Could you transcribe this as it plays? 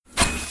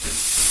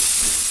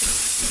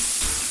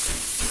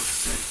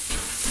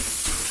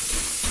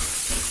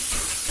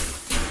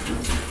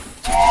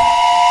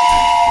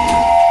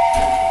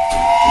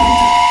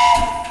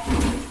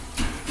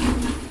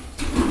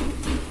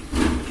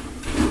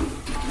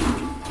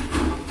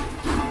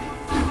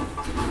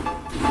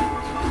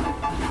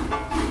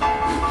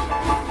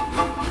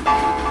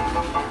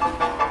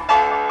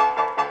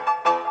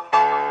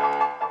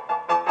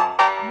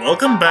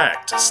Welcome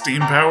back to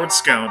Steam-Powered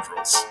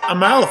Scoundrels, a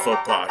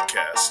Malifaux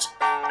podcast.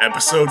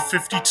 Episode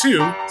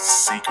 52,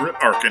 Secret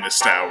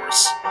Arcanist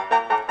Hours.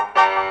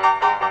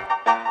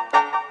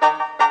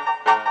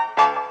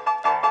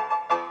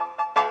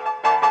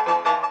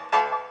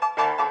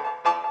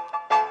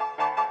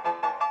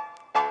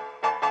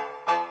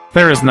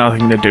 There is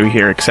nothing to do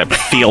here except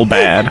feel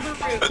bad.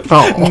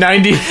 Oh.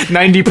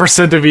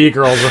 90% of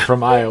e-girls are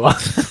from Iowa.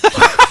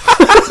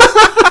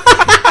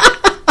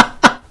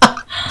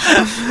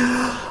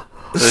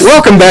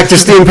 Welcome back to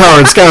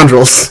Steam-Powered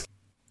Scoundrels.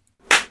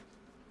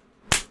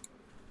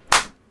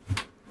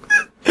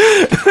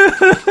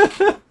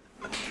 The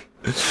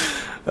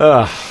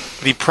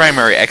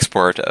primary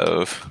export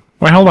of...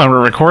 Wait, hold on,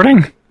 we're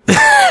recording?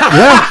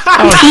 Yeah.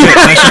 Oh shit,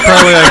 I should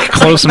probably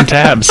close some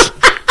tabs.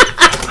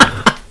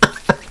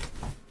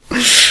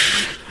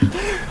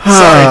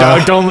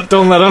 Sorry, Doug,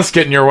 don't let us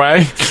get in your way.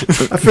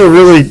 I feel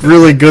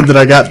really good that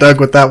I got Doug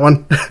with that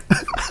one.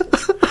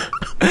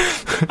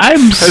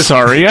 I'm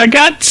sorry, I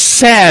got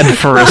sad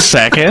for a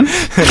second.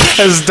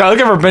 Has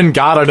Doug ever been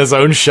God on his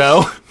own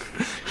show?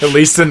 At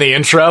least in the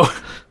intro?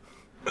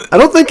 I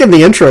don't think in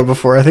the intro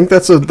before. I think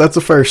that's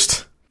a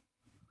first.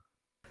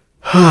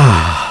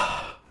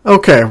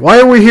 Okay, why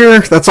are we here?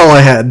 That's all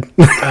I had.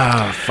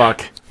 Oh,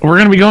 fuck. We're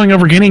going to be going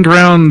over Gaining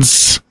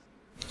Grounds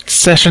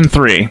Session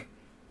 3.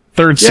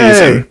 Third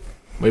season.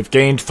 We've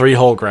gained 3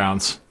 whole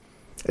grounds.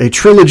 A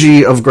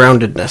trilogy of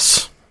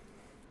groundedness.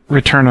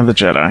 Return of the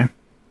Jedi.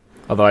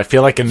 Although I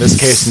feel like in this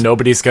case,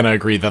 nobody's going to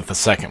agree that the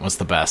second was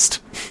the best.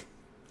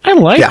 I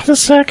liked the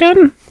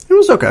second. It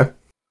was okay.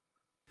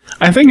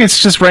 I think it's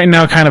just right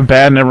now kind of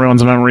bad in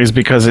everyone's memories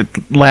because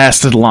it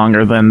lasted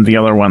longer than the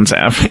other ones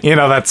have. You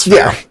know, that's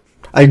fair.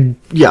 I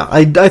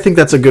think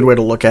that's a good way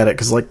to look at it,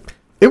 because,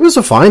 it was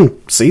a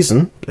fine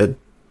season.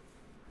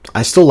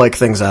 I still like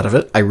things out of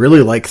it. I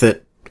really like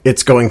that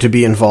it's going to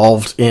be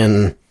involved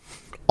in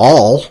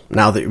all,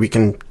 now that we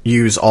can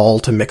use all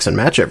to mix and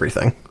match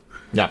everything.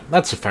 Yeah,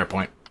 that's a fair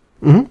point.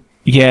 Mm-hmm.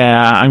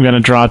 Yeah, I'm going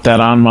to drop that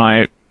on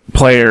my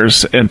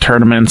players in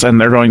tournaments, and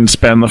they're going to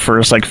spend the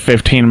first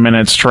 15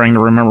 minutes trying to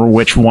remember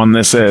which one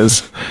this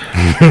is.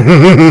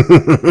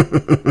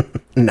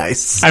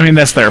 Nice. I mean,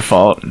 that's their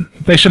fault.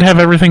 They should have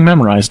everything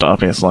memorized,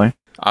 obviously.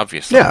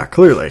 Yeah,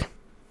 clearly.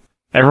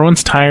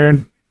 Everyone's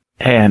tired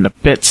and a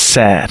bit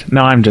sad.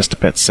 No, I'm just a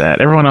bit sad.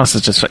 Everyone else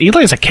is just...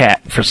 Eli's a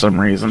cat for some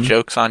reason.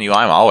 Joke's on you,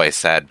 I'm always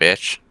sad,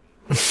 bitch.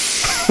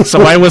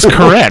 So I was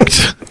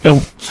correct.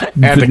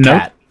 And a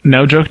cat.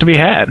 No joke to be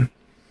had.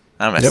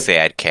 I'm a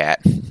sad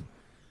cat.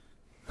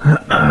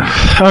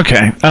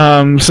 Okay.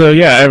 So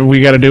yeah,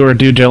 we got to do our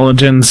due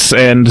diligence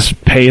and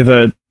pay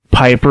the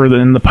Piper.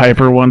 Then the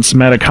Piper wants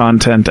meta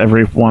content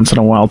every once in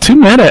a while. 2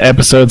 meta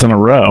episodes in a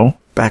row.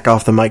 Back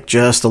off the mic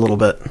just a little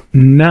bit.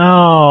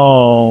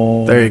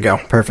 No. There you go.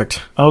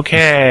 Perfect.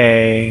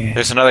 Okay.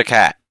 There's another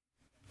cat.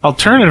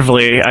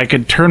 Alternatively, I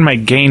could turn my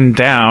gain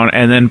down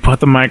and then put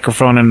the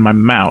microphone in my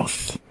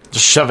mouth.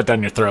 Just shove it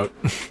down your throat.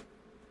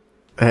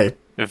 Hey.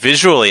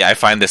 Visually, I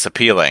find this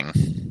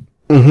appealing.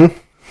 Mm-hmm.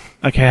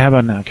 Okay, how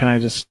about now? Can I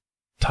just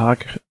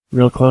talk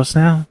real close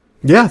now?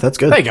 Yeah, that's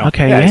good. There you go.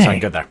 Okay, yeah, you yay.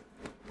 sound good there.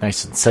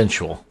 Nice and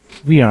sensual.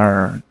 We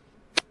are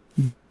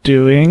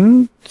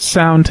doing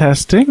sound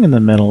testing in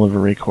the middle of a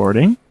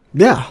recording.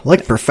 Yeah,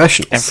 like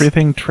professionals.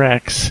 Everything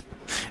tracks.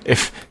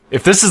 If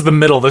this is the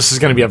middle, this is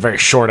going to be a very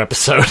short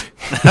episode.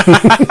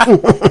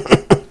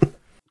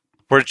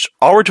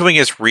 All we're doing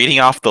is reading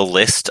off the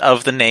list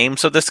of the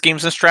names of the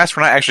schemes and strats.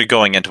 We're not actually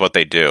going into what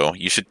they do.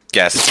 You should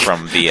guess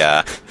from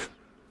the...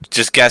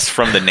 just guess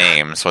from the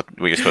names what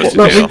you're supposed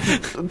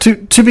to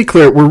do. To be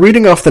clear, we're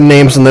reading off the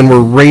names and then we're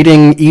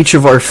rating each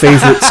of our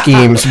favorite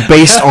schemes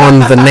based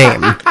on the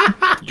name.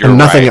 You're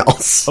nothing right.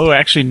 else. Oh,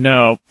 actually,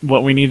 no.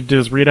 What we need to do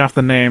is read off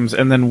the names,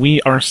 and then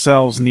we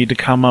ourselves need to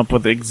come up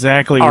with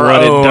exactly Our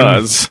what own. it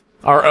does.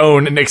 Our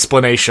own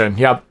explanation.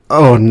 Yep.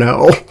 Oh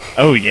no.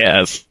 Oh,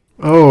 yes.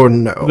 Oh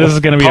no. This is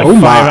going to be a Oh,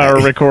 5-hour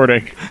my.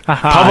 recording.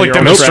 Public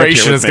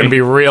demonstration is going to be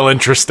real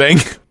interesting.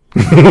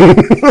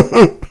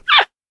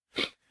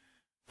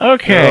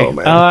 Okay. Oh,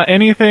 man.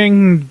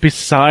 Anything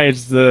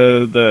besides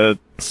the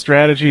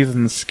strategies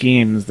and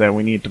schemes that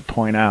we need to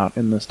point out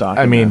in this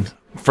document? I mean,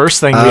 first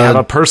thing, we have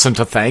a person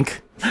to thank.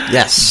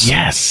 Yes.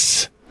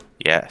 Yes.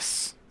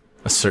 Yes.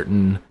 A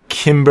certain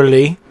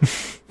Kimberly.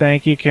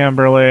 Thank you,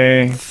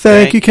 Kimberly.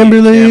 Thank you,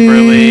 Kimberly.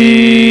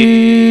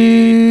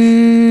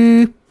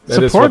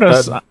 That is Support what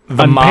us the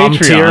on mom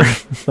Patreon.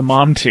 tier. The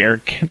mom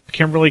tier.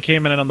 Kimberly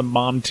came in on the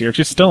mom tier.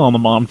 She's still on the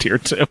mom tier,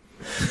 too.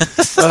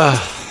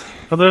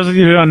 For those of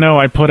you who don't know,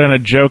 I put in a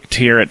joke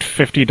tier at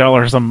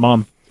 $50 a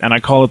month, and I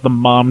call it the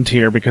mom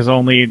tier because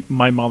only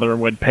my mother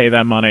would pay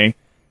that money.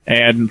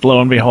 And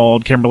lo and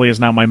behold, Kimberly is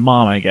now my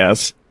mom, I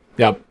guess.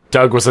 Yep.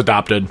 Doug was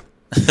adopted.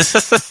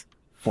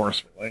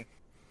 Forcefully.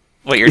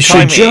 Wait, you're Should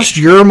telling me... just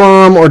your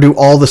mom or do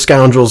all the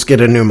scoundrels get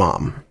a new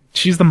mom?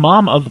 She's the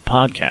mom of the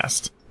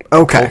podcast.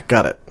 Okay,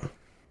 got it.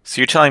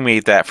 So you're telling me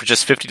that for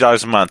just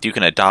 $50 a month, you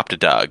can adopt a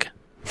Doug?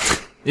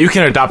 You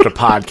can adopt a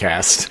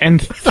podcast.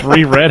 And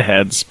 3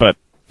 redheads, but,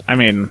 I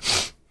mean...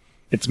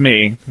 It's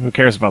me. Who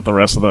cares about the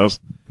rest of those?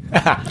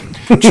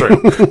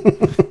 True.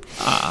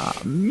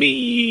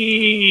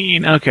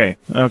 Mean. Okay.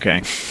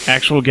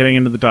 Actual getting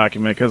into the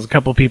document, because a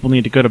couple people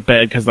need to go to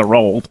bed because they're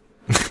old.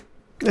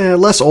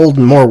 Less old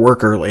and more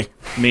work early.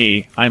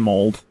 Me, I'm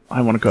old.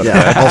 I want to go to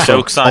Yeah, bed. also,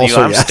 Joke's on you,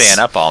 also, I'm yes. staying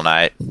up all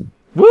night.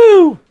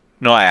 Woo!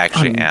 No, I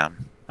actually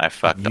am. I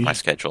fucked up my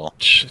schedule.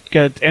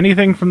 Get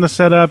anything from the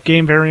setup,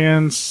 game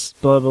variants,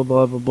 blah, blah,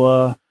 blah,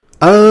 blah,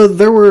 blah.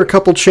 There were a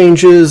couple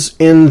changes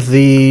in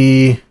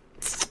the...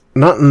 in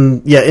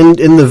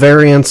the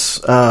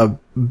variants.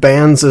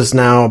 Bands is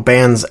now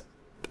Bands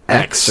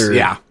X. Or,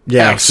 Yeah.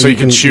 X, so you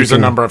can choose a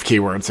number of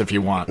keywords if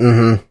you want.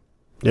 Mm-hmm.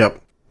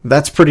 Yep.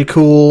 That's pretty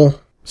cool.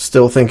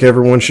 Still think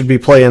everyone should be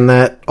playing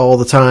that all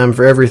the time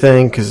for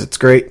everything, because it's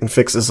great and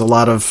fixes a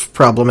lot of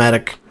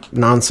problematic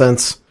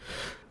nonsense.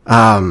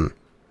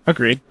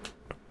 Agreed.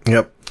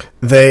 Yep.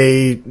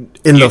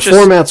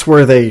 Formats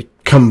where they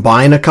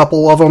combine a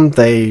couple of them,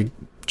 they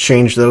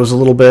change those a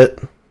little bit.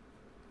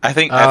 I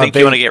think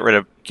you want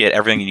to get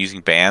everything using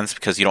bands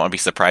because you don't want to be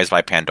surprised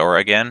by Pandora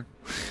again.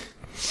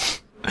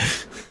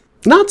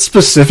 Not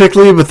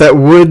specifically, but that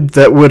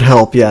would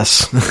help,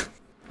 yes.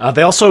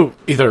 They also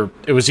either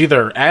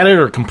added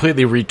or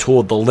completely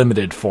retooled the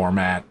limited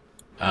format,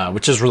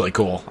 which is really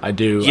cool. I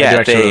do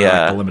actually really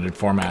like the limited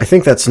format. I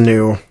think that's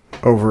new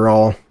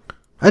overall.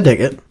 I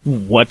dig it.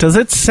 What does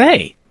it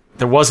say?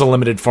 There was a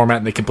limited format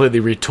and they completely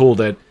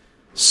retooled it.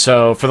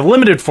 So for the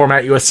limited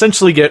format, you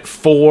essentially get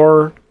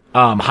 4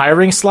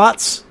 hiring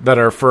slots that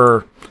are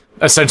for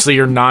essentially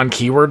your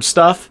non-keyword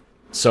stuff.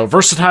 So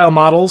versatile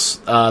models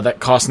that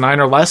cost 9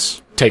 or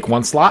less take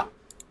 1 slot.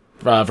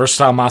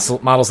 Versatile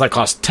models that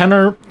cost 10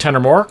 or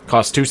more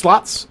cost 2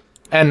 slots.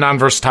 And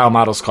non-versatile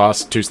models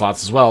cost 2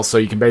 slots as well. So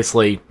you can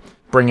basically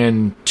bring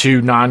in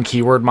 2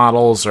 non-keyword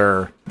models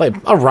or like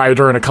a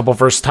rider and a couple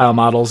versatile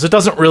models. It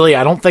doesn't really,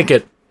 I don't think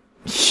it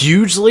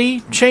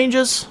hugely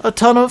changes a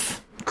ton of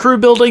crew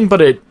building,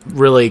 but it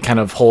really kind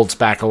of holds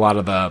back a lot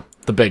of the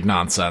big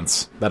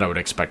nonsense that I would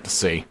expect to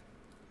see.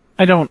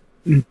 I don't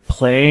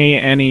play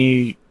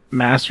any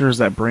masters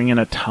that bring in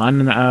a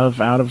ton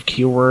of out of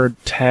keyword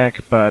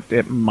tech, but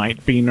it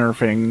might be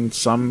nerfing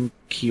some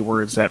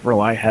keywords that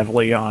rely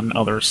heavily on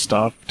other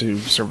stuff to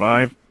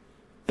survive.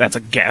 That's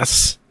a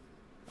guess.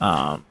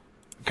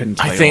 Couldn't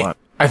tell you what.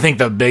 I think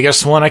the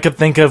biggest one I could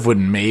think of would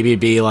maybe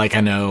be like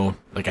a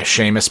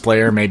Seamus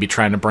player maybe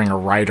trying to bring a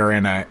rider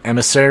and a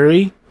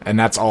emissary, and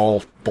that's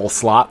all both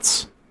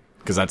slots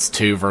because that's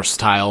 2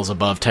 versatiles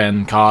above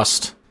 10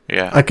 cost.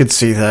 Yeah, I could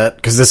see that,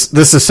 because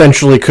this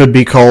essentially could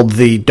be called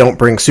the "Don't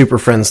Bring Super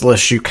Friends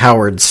lest you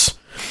cowards"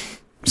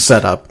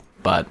 setup.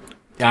 But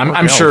yeah,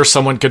 I'm sure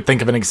someone could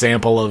think of an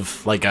example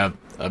of like a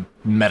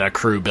meta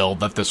crew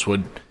build that this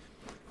would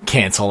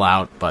cancel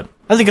out. But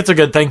I think it's a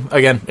good thing.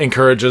 Again,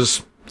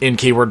 encourages in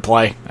keyword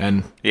play,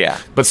 and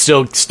but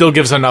still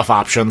gives enough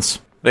options.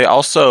 They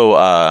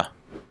also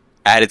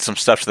added some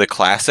stuff to the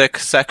classic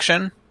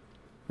section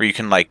where you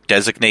can like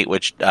designate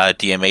which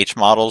DMH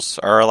models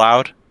are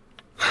allowed.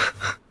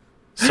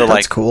 So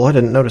that's cool. I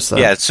didn't notice that.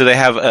 Yeah, so they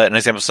have an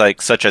example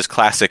such as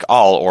Classic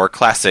All or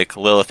Classic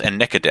Lilith and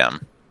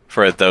Nicodem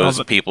for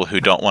those people who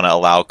don't want to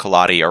allow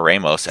Kaladi or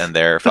Ramos in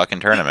their fucking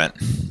tournament.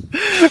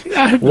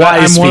 I'm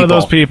one of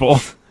those people.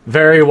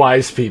 Very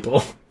wise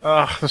people.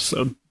 Ugh, they're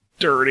so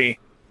dirty.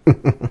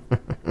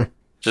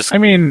 I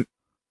mean,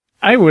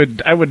 I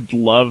would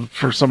love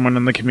for someone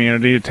in the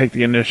community to take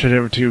the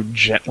initiative to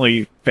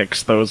gently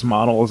fix those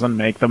models and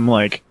make them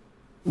like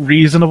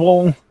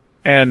reasonable.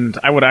 And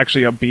I would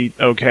actually be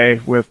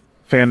okay with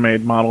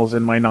fan-made models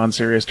in my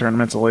non-serious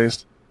tournaments, at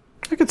least.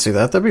 I could see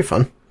that. That'd be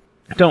fun.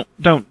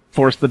 Don't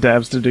force the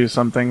devs to do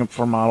something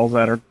for models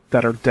that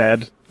are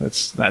dead.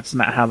 That's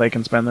not how they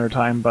can spend their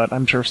time. But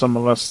I'm sure some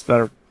of us that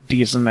are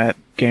decent at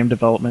game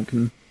development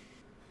can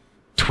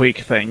tweak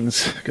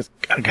things. Because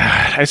God,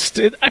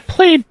 I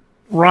played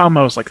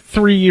Ramos like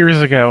 3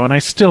 years ago, and I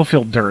still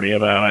feel dirty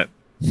about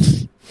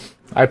it.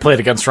 I played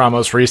against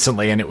Ramos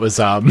recently, and it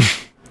was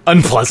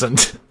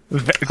unpleasant.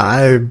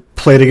 I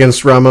played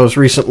against Ramos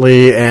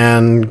recently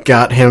and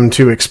got him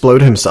to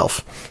explode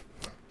himself.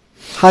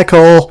 Hi,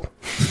 Cole.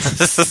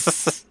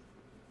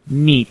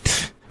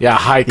 Neat. Yeah,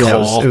 hi, Cole.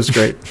 Yeah, it was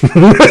great.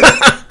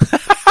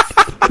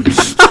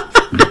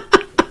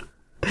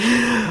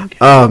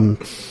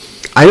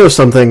 I know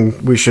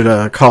something we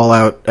should call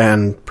out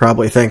and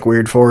probably thank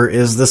Weird for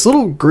is this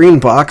little green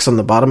box on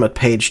the bottom of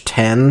page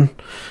 10.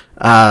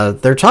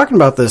 They're talking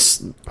about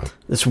this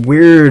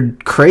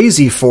weird,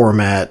 crazy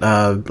format.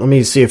 Let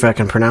me see if I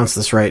can pronounce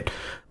this right.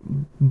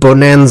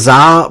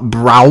 Bonanza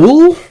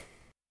Brawl?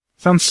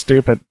 Sounds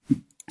stupid.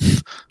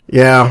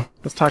 Yeah.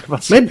 Let's talk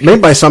about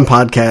made by some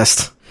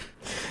podcast.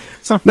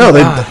 No,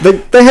 they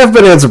have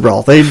Bonanza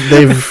Brawl.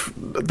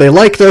 They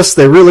liked us.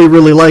 They really,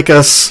 really like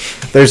us.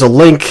 There's a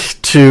link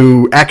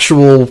to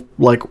actual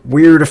like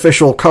weird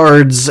official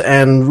cards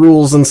and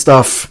rules and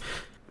stuff.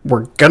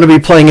 We're going to be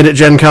playing it at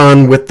Gen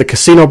Con with the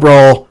Casino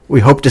Brawl. We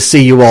hope to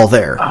see you all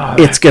there.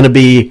 It's going to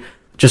be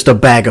just a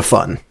bag of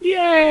fun.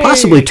 Yay!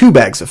 Possibly 2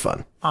 bags of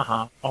fun.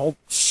 Old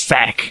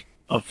sack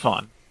of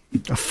fun.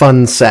 A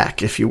fun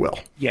sack, if you will.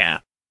 Yeah.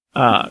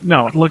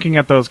 No, looking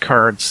at those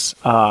cards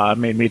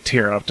made me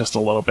tear up just a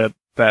little bit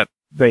that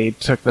they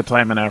took the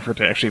time and effort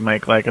to actually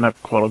make like a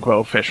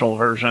quote-unquote official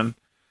version.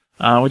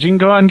 Which you can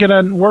go out and get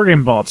a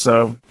Wargame Vault,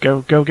 so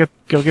go get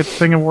the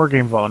thing in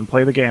Wargame Vault and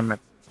play the game.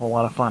 It's a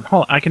lot of fun.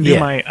 Hold on, I can do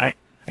I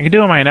can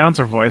do my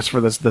announcer voice for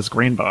this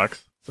green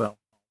box. So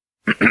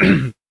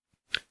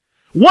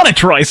want to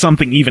try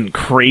something even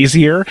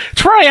crazier?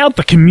 Try out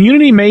the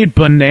community-made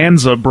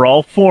Bonanza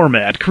Brawl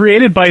format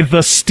created by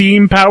the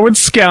Steam-Powered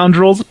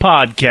Scoundrels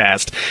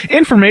podcast.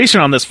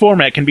 Information on this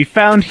format can be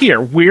found here,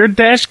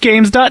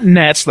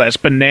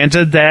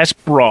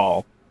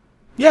 weird-games.net/bonanza-brawl.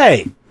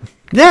 Yay!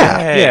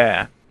 Yeah.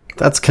 Yeah.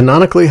 That's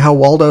canonically how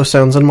Waldo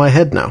sounds in my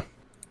head now.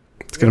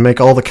 It's going to make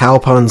all the cow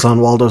puns on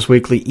Waldo's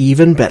Weekly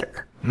even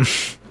better.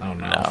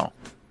 Oh,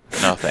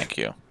 No, thank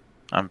you.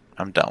 I'm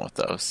done with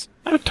those.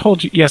 I've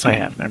told you. Yes, I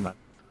have. Never mind.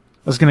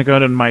 I was going to go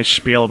into my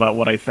spiel about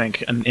what I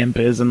think an imp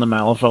is in the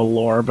Malifaux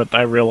lore, but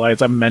I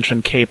realized I've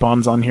mentioned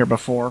capons on here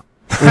before.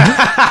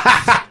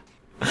 The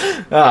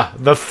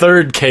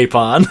third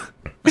capon.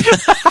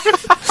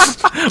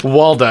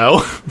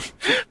 Waldo.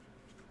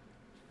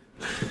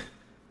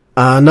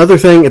 Another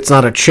thing, it's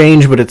not a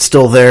change, but it's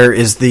still there,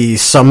 is the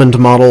summoned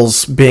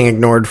models being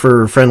ignored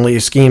for friendly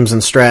schemes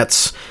and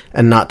strats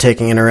and not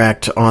taking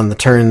interact on the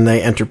turn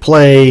they enter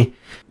play,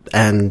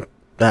 and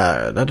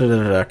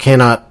can't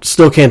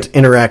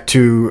interact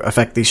to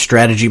affect the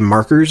strategy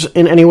markers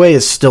in any way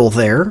is still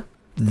there.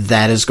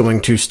 That is going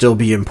to still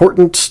be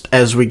important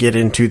as we get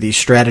into the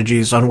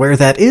strategies on where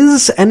that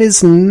is and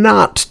is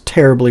not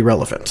terribly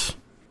relevant.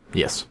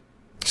 Yes.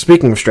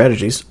 Speaking of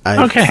strategies,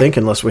 I Okay. think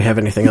unless we have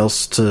anything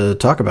else to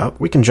talk about,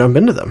 we can jump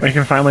into them. We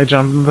can finally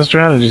jump into the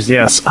strategies,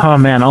 yes. Oh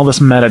man, all this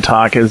meta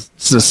talk is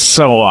just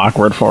so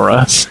awkward for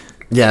us.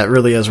 Yeah, it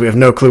really is. We have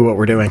no clue what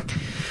we're doing.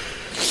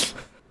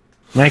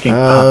 Making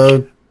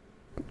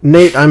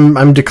Nate,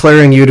 I'm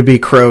declaring you to be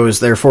crows,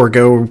 therefore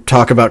go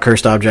talk about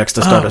cursed objects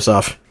to start us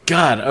off.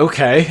 God,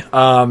 okay.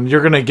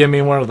 You're gonna give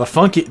me one of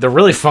the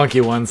really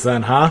funky ones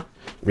then, huh?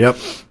 Yep.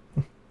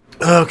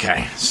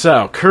 Okay,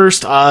 so,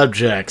 cursed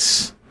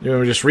objects. You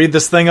want me to just read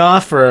this thing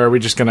off, or are we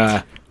just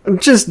gonna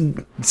Just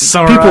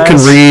summarize? people can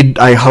read,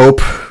 I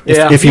hope.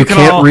 Yeah, if you you can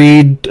can't all-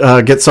 read,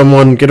 get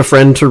a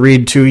friend to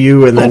read to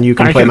you, and then you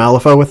can I play can-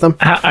 Malifaux with them.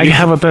 how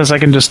about this? I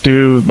can just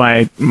do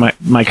my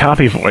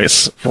copy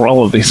voice for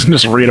all of these and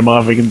just read them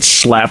off. We can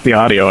slap the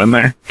audio in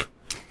there.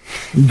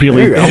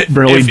 Really, There you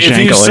really if you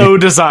jankily. so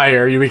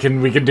desire, we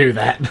can do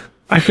that.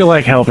 I feel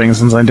like helping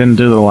since I didn't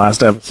do the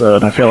last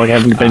episode. I feel like I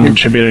haven't been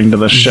contributing to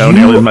the show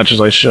nearly as much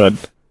as I should.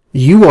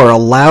 You are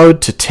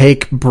allowed to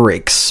take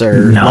breaks,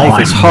 sir. No,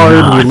 Life is I'm hard.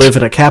 not. We live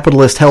in a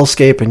capitalist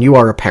hellscape, and you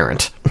are a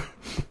parent.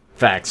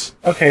 Facts.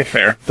 Okay,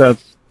 fair.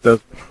 That's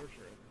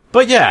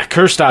But yeah,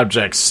 cursed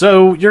objects.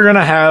 So you're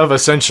gonna have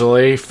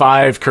essentially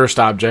 5 cursed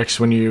objects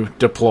when you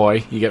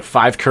deploy. You get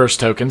 5 curse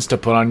tokens to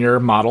put on your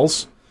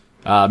models.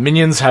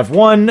 Minions have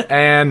 1,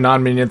 and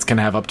non-minions can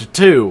have up to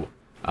 2.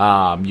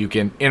 You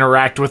can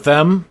interact with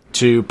them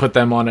to put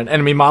them on an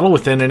enemy model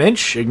within an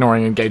inch,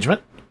 ignoring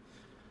engagement.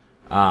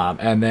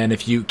 And then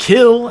if you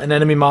kill an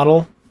enemy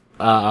model,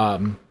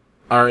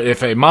 or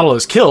if a model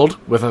is killed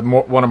with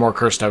one or more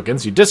curse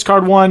tokens, you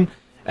discard 1,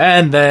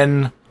 and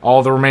then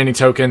all the remaining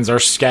tokens are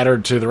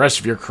scattered to the rest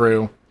of your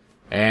crew,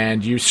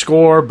 and you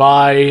score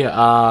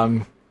by,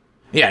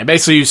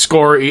 basically you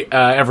score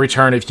every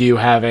turn if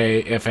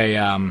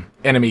a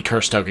enemy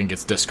curse token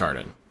gets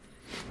discarded.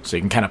 So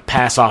you can kind of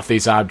pass off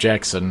these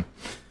objects and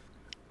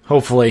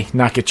hopefully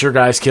not get your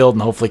guys killed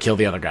and hopefully kill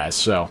the other guys.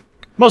 So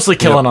mostly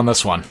killing on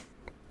this one.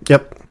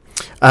 Yep.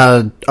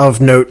 Of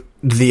note,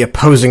 the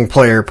opposing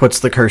player puts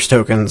the curse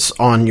tokens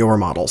on your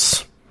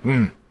models.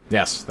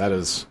 Yes,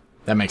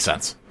 that makes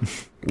sense.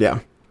 Yeah.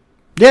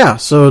 Yeah,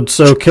 so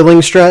killing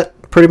strat,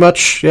 pretty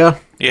much, yeah.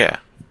 Yeah.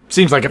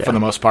 Seems like it for the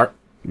most part.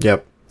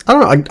 Yep. I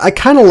don't know, I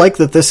kind of like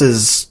that this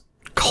is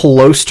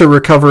close to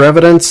recover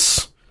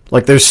evidence.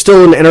 Like, there's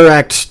still an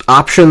interact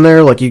option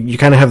there, like, you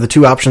kind of have the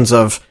two options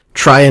of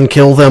try and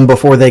kill them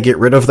before they get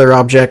rid of their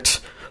object,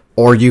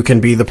 or you can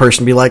be the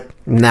person be like,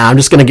 nah, I'm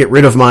just gonna get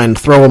rid of mine,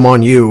 throw them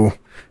on you,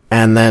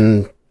 and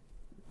then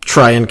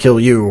try and kill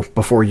you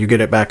before you get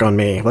it back on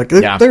me. Like,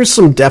 there's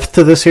some depth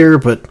to this here,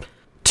 but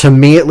to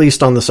me, at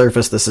least on the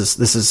surface, this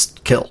is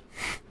kill.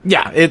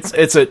 Yeah,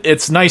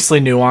 it's nicely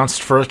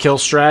nuanced for a kill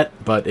strat,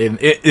 but in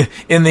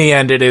the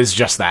end, it is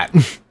just that.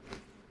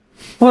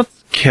 well,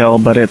 it's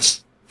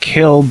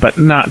kill, but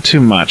not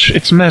too much.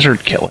 It's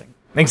measured killing.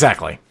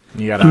 Exactly.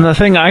 You And gotta. the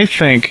thing I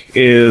think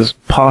is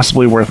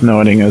possibly worth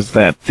noting is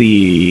that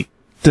the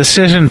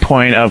decision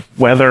point of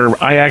whether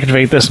I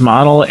activate this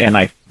model and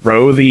I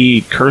throw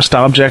the cursed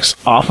objects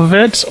off of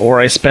it,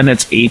 or I spend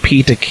its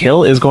AP to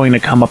kill, is going to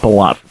come up a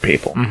lot for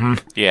people.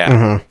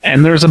 Yeah.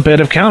 And there's a bit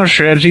of counter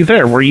strategy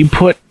there, where you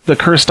put the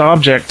cursed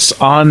objects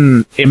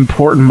on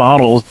important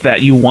models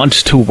that you want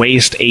to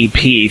waste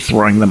AP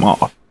throwing them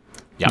off.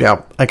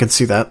 Yeah, I could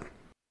see that.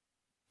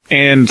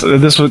 And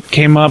this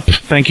came up,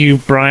 thank you,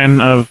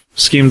 Brian, of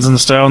Schemes and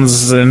Stones.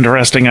 This is an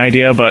interesting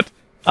idea, but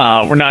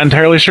We're not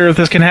entirely sure if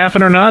this can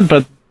happen or not,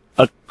 but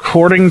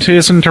according to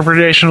his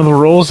interpretation of the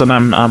rules, and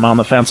I'm on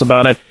the fence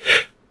about it,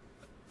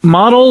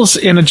 models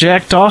in a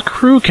Jackdaw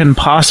crew can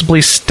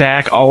possibly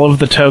stack all of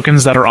the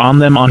tokens that are on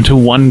them onto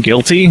one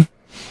guilty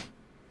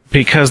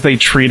because they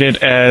treat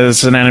it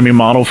as an enemy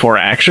model for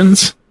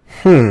actions.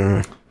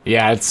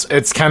 Yeah,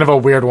 it's kind of a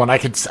weird one. I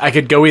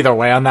could go either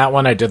way on that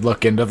one. I did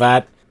look into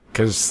that.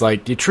 Because,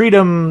 like, you treat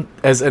them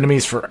as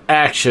enemies for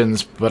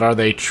actions, but are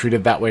they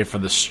treated that way for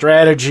the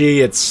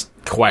strategy? It's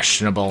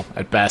questionable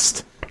at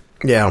best.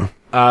 Yeah.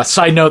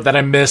 Side note that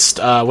I missed,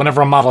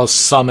 whenever a model is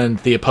summoned,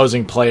 the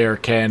opposing player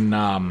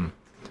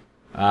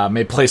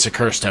may place a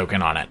curse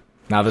token on it.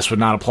 Now, this would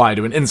not apply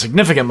to an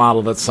insignificant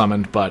model that's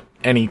summoned, but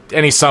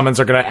any summons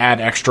are going to add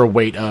extra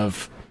weight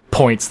of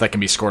points that can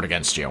be scored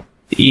against you.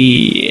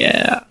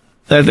 Yeah.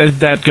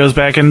 That goes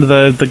back into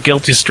the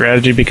guilty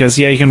strategy, because,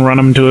 yeah, you can run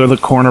him to the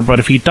corner, but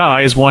if he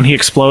dies, he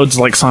explodes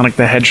like Sonic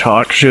the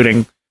Hedgehog,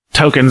 shooting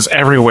tokens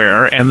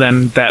everywhere, and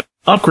then that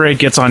upgrade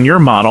gets on your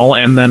model,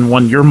 and then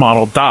when your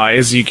model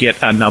dies, you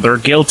get another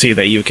guilty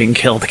that you can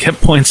kill to get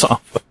points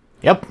off.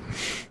 Yep.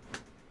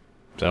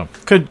 So,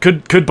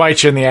 could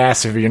bite you in the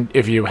ass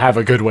if you have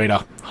a good way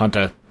to hunt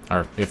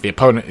or if the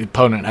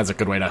opponent has a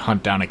good way to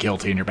hunt down a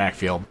guilty in your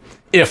backfield,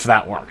 if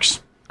that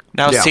works.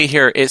 Now, see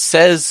here, it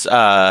says,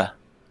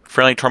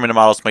 friendly tormented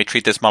models may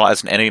treat this model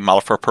as an enemy model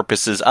for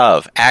purposes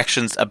of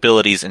actions,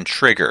 abilities, and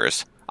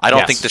triggers. I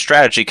don't think the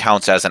strategy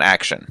counts as an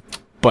action.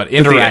 But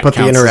interact but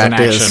the counts interact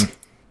as an action.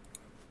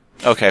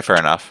 is. Okay, fair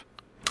enough.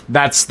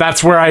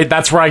 That's where I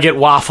get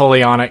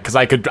waffly on it, because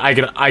I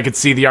could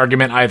see the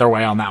argument either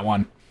way on that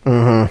one.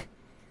 Mm-hmm.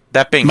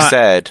 That being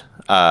said,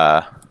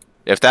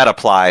 if that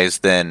applies,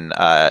 then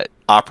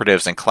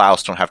operatives and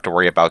Klaus don't have to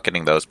worry about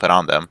getting those put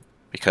on them,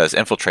 because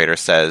Infiltrator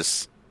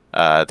says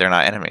they're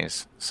not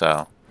enemies.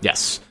 So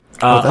yes.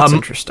 That's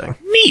interesting.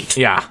 Neat!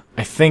 Yeah,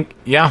 I think,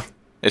 yeah.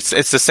 It's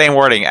the same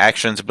wording,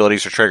 actions,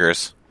 abilities, or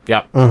triggers.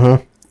 Yep.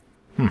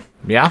 Mm-hmm.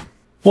 Yeah?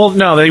 Well,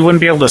 no, they wouldn't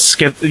be able to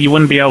skip. You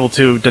wouldn't be able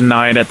to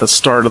deny it at the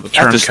start of the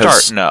turn. At the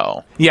start,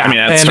 no. Yeah. I mean,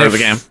 at the start of the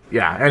game.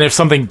 Yeah, and if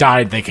something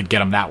died, they could get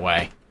them that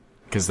way,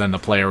 because then the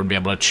player would be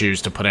able to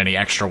choose to put any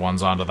extra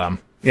ones onto them.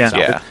 Yeah. So,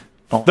 Yeah.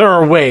 there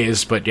are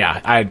ways, but yeah,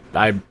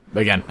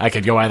 I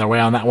could go either way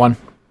on that one.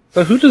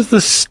 So who does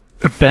this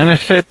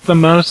benefit the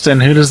most,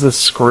 and who does this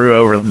screw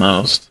over the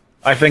most?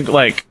 I think,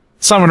 like,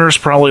 summoners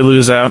probably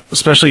lose out,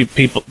 especially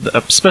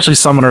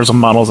summoners of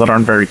models that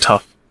aren't very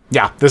tough.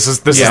 Yeah, this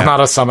is not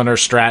a summoner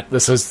strat.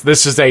 This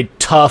is a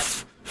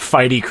tough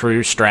fighty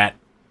crew strat.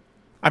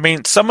 I mean,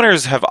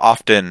 summoners have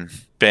often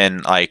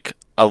been, like,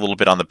 a little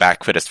bit on the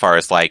back foot as far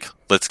as, like,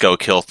 let's go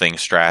kill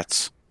things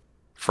strats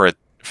for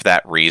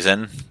that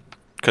reason.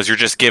 Because you're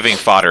just giving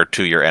fodder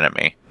to your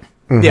enemy.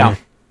 Mm-hmm. Yeah.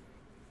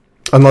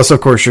 Unless, of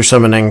course, you're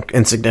summoning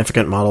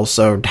insignificant models.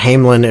 So,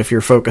 Hamelin, if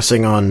you're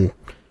focusing on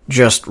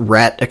just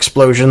rat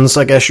explosions,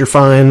 I guess you're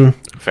fine.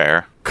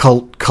 Fair.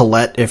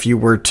 Colette, if you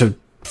were to,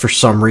 for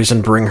some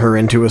reason, bring her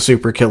into a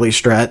super killy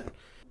strat,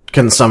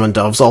 can summon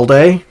doves all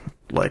day.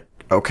 Like,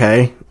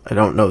 okay. I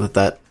don't know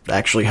that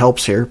actually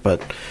helps here,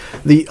 but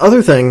the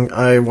other thing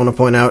I want to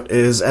point out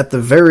is at the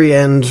very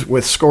end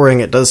with scoring,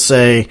 it does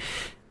say,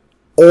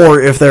 or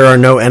if there are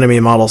no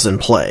enemy models in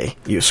play,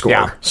 you score.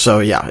 Yeah. So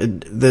yeah,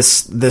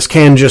 this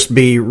can just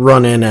be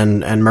run in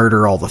and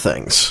murder all the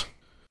things.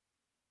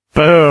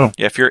 Boom.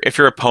 Yeah, if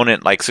your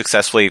opponent, like,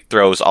 successfully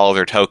throws all of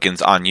their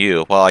tokens on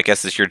you, well, I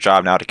guess it's your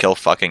job now to kill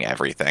fucking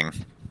everything.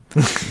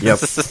 Yep.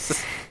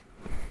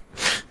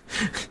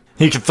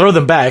 You can throw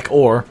them back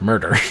or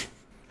murder.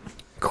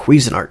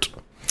 Cuisinart.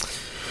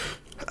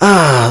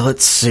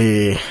 Let's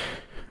see.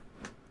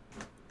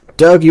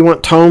 Doug, you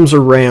want Tomes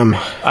or Ram?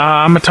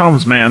 I'm a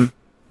Tomes man.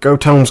 Go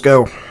Tomes,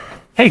 go.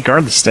 Hey,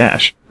 guard the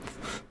stash.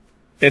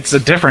 It's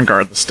a different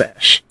guard the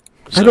stash.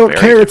 I don't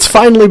care, it's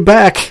finally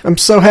back. I'm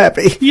so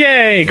happy.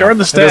 Yay, guard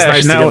the It is stash.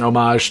 nice to now, get an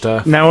homage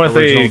to now with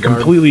original a guard.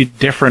 completely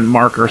different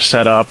marker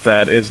set up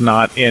that is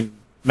not in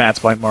Matt's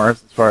by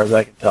Mars, as far as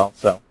I can tell.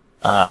 So,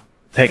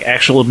 take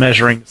actual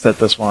measuring to set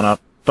this one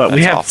up. But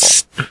we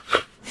have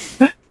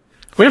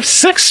we have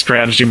 6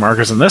 strategy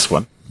markers in this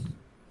one.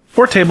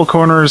 4 table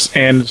corners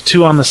and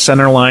 2 on the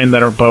center line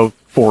that are both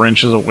 4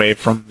 inches away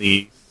from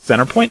the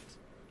center point.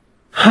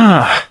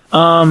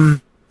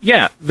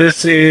 Yeah,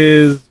 this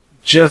is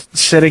just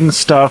setting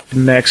stuff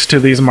next to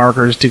these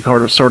markers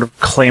to sort of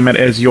claim it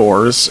as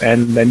yours,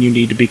 and then you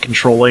need to be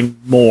controlling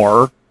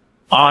more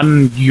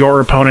on your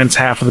opponent's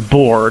half of the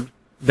board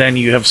than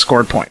you have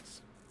scored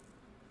points.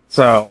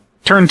 So,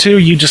 turn 2,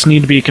 you just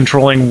need to be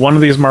controlling one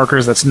of these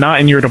markers that's not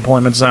in your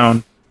deployment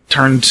zone.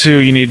 Turn 2,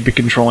 you need to be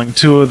controlling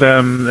 2 of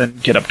them, then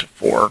get up to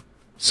 4.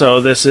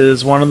 So this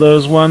is one of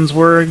those ones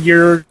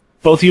where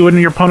both you and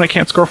your opponent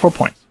can't score 4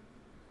 points.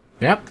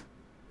 Yep.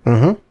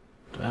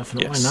 Mm-hmm.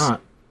 Definitely Yes.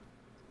 not.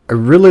 I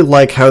really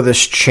like how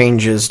this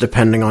changes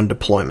depending on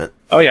deployment.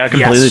 Oh yeah, it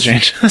completely Yes.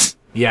 changes.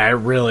 Yeah, it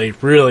really,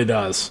 really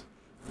does.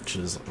 Which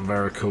is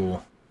very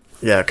cool.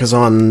 Yeah, because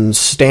on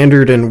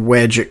Standard and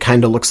Wedge, it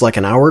kind of looks like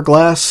an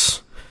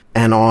hourglass,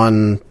 and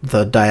on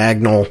the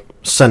diagonal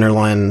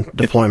centerline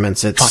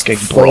deployments. It's fucking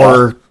 4.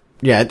 brawl.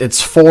 Yeah,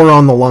 it's 4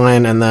 on the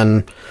line and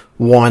then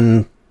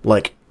 1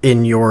 like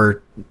in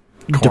your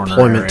Corner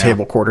deployment area.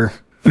 table quarter.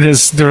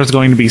 There's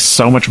going to be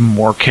so much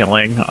more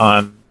killing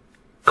on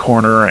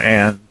corner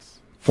and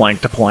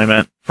flank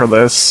deployment for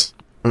this.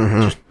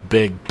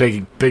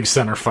 Big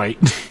center fight.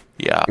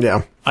 Yeah.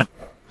 Yeah.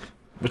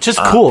 Which is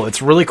cool.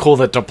 It's really cool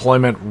that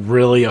deployment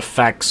really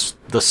affects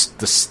the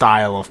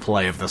style of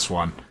play of this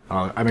one.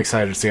 I'm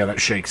excited to see how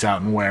that shakes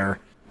out and where,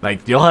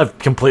 like, you'll have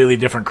completely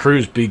different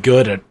crews be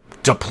good at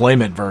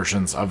deployment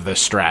versions of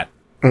this strat.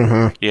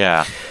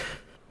 Yeah.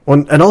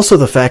 Well, and also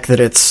the fact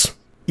that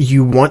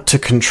you want to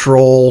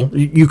control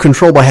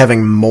by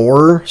having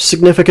more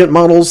significant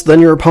models than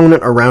your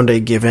opponent around a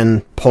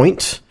given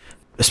point,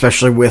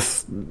 especially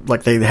with,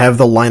 like, they have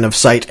the line of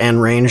sight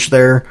and range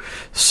there,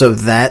 so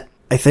that,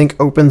 I think,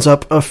 opens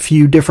up a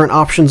few different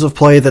options of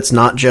play that's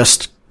not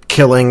just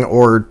killing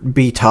or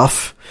be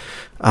tough.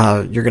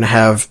 You're going to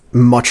have,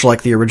 much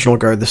like the original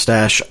Guard the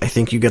Stash, I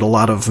think you get a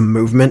lot of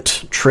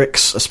movement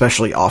tricks,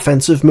 especially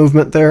offensive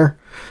movement there,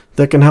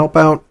 that can help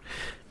out.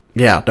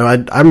 Yeah, no,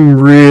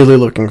 I'm really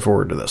looking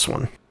forward to this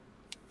one.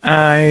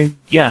 I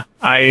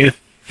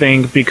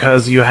think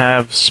because you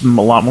have a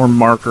lot more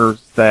markers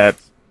that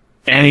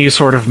any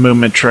sort of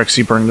movement tricks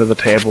you bring to the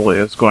table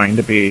is going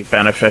to be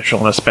beneficial,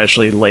 and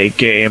especially late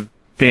game.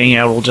 Being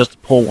able just to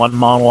pull one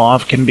model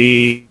off can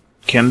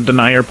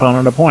deny your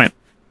opponent a point.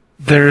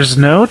 There's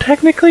no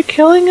technically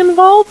killing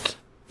involved.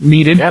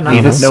 Needed. Yeah, not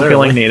No necessarily.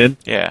 killing needed.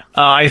 Yeah.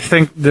 I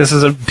think this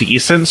is a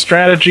decent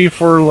strategy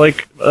for,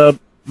 like,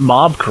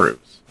 mob crews.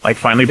 Like,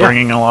 finally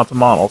bringing in lots of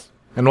models.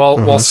 And while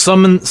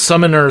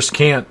summoners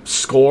can't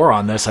score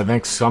on this, I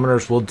think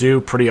summoners will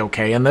do pretty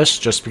okay in this,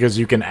 just because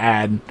you can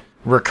add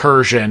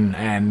recursion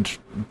and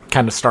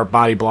kind of start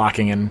body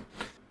blocking and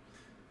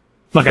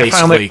Look,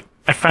 basically...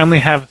 I finally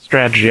have a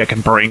strategy I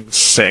can bring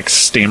 6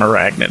 Steam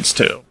Arachnids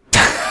to.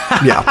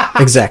 Yeah,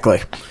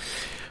 exactly.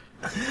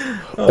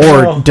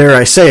 Or, dare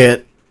I say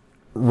it,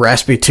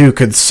 Raspy 2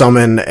 could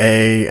summon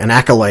an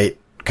Acolyte,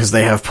 because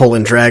they have pull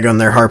and drag on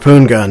their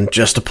harpoon gun,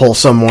 just to pull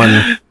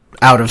someone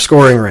out of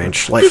scoring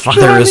range. Like,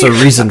 there is a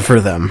reason for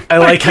them. I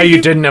like how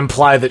you didn't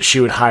imply that she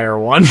would hire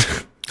one.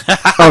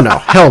 Oh no,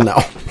 hell no.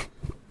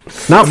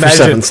 Not for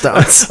 7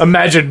 stones.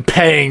 Imagine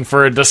paying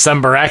for a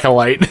December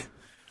Acolyte.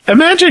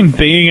 Imagine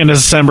being a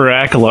December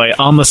Acolyte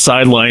on the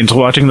sidelines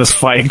watching this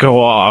fight go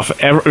off.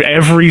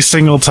 Every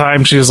single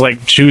time she's,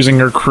 like, choosing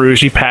her crew,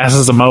 she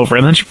passes them over,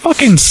 and then she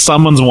fucking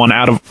summons one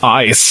out of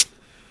ice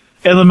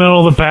in the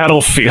middle of the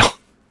battlefield.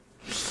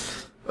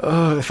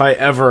 If I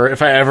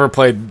ever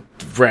played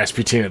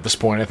Rasputin at this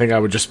point, I think I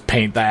would just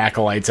paint the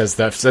Acolytes as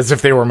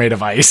if they were made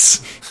of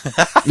ice.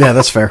 Yeah,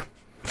 that's fair.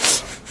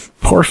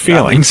 Poor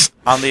feelings.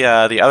 On the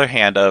other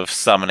hand of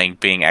summoning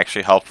being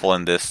actually helpful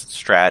in this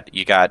strat,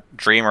 you got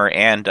Dreamer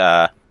and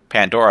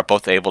Pandora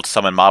both able to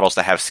summon models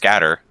that have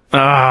scatter.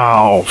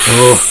 Oh.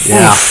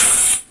 Yeah.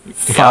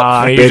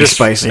 Fuck. Big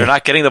spicy. They're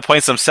not getting the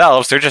points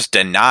themselves, they're just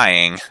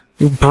denying.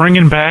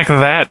 Bringing back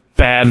that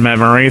bad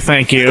memory,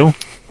 thank you.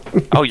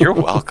 Oh, you're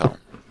welcome.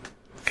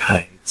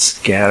 God,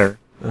 scatter.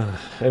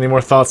 Any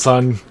more thoughts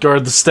on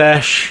Guard the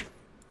Stash?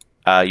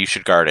 You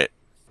should guard it.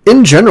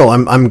 In general,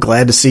 I'm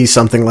glad to see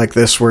something like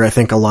this where I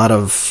think a lot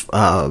of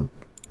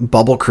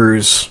bubble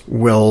crews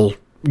will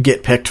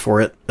get picked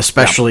for it,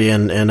 especially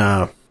in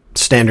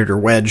standard or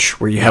wedge,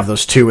 where you have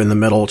those 2 in the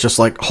middle. Just,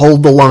 like,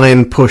 hold the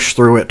line, push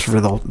through it for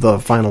the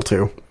final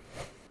 2.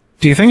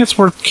 Do you think it's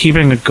worth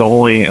keeping a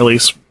goalie, at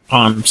least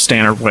on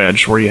standard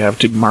wedge, where you have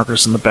 2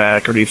 markers in the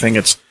back, or do you think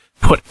it's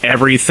put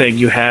everything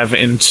you have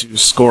into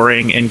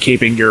scoring and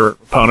keeping your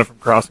opponent from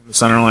crossing the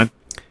center line?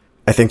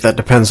 I think that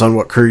depends on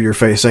what crew you're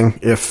facing.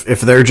 If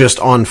they're just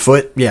on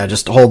foot, yeah,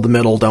 just hold the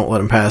middle, don't let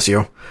them pass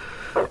you.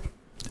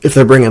 If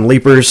they're bringing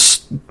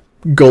leapers,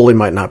 goalie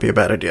might not be a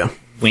bad idea.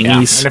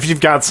 Wingies. And if you've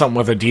got something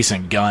with a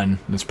decent gun,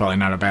 it's probably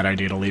not a bad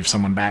idea to leave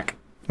someone back.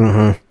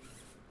 Oh,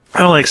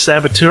 like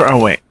Saboteur. Oh,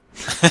 wait.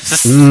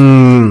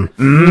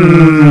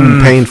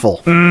 Painful.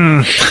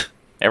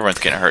 Everyone's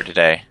getting hurt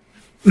today.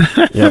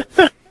 Yep.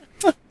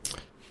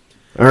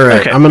 All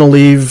right, Okay. I'm gonna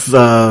leave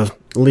the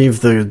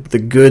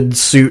good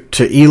suit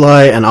to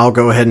Eli, and I'll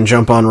go ahead and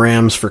jump on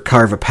Rams for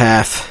Carve a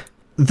Path.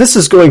 This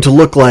is going to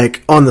look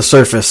like, on the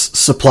surface,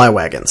 supply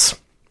wagons.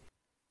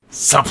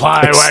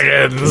 Supply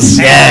wagons!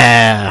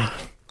 Yeah!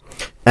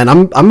 And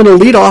I'm going to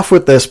lead off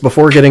with this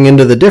before getting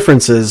into the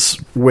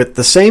differences with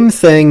the same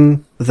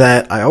thing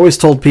that I always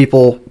told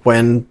people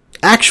when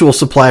actual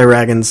supply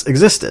wagons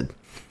existed.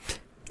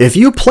 If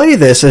you play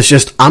this as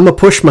just, I'm going to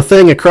push my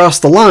thing across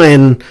the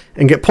line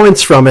and get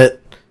points from it,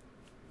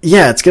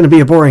 yeah, it's going to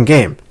be a boring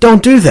game.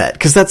 Don't do that,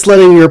 because that's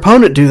letting your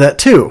opponent do that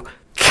too.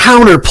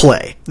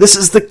 Counterplay. This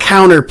is the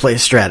counterplay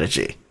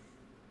strategy.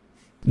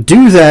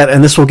 Do that,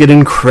 and this will get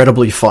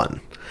incredibly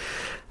fun.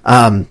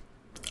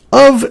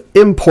 Of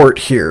import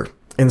here,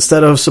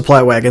 instead of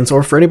supply wagons,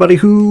 or for anybody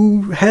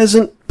who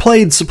hasn't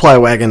played supply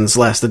wagons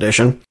last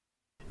edition,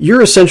 you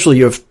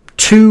have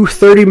 2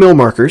 30 mil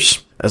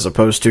markers, as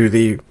opposed to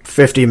the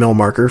 50 mil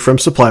marker from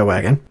supply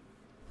wagon.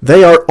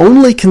 They are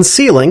only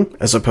concealing,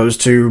 as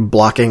opposed to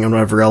blocking and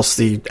whatever else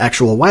the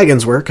actual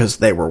wagons were, because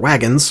they were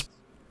wagons.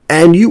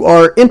 And you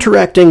are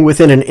interacting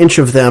within an inch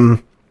of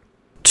them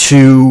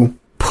to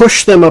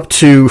push them up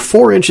to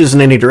 4 inches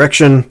in any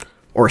direction,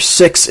 or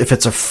 6 if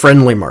it's a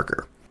friendly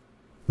marker.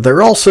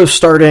 They're also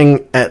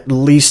starting at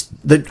least...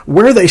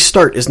 where they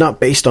start is not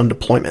based on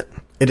deployment.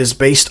 It is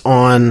based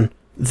on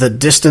the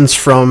distance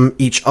from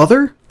each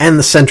other and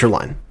the center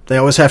line. They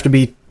always have to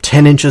be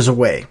 10 inches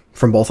away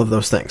from both of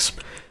those things.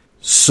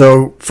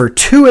 So, for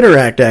 2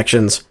 interact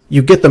actions,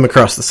 you get them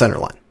across the center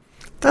line.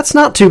 That's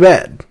not too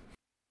bad.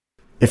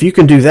 If you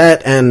can do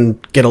that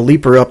and get a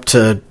leaper up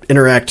to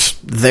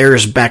interact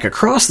theirs back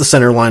across the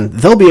center line,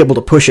 they'll be able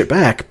to push it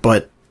back,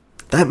 but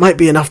that might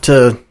be enough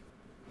to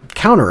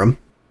counter them.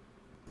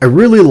 I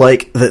really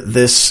like that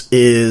this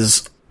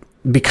is...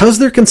 because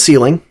they're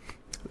concealing,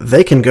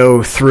 they can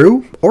go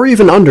through, or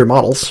even under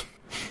models,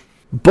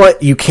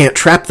 but you can't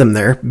trap them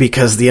there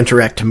because the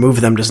interact to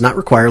move them does not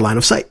require line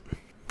of sight.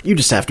 You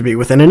just have to be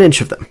within an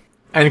inch of them.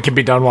 And it can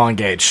be done while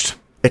engaged.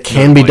 It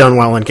can be done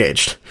while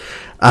engaged.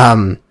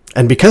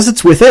 And because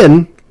it's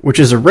within, which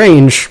is a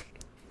range,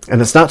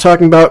 and it's not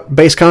talking about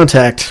base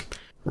contact,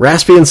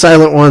 Raspy and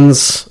Silent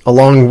Ones,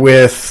 along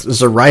with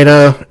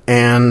Zoraida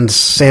and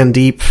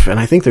Sandeep, and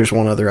I think there's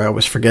one other I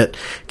always forget,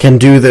 can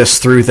do this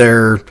through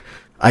their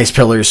Ice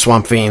Pillars,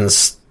 Swamp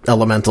Fiends,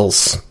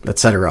 Elementals,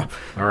 etc.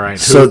 All right.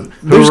 So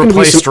who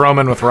replaced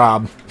Roman with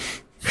Rob?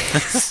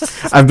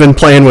 I've been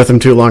playing with them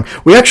too long.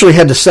 We actually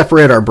had to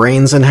separate our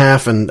brains in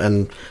half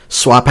and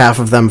swap half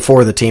of them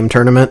for the team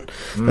tournament.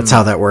 That's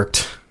how that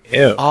worked.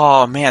 Ew.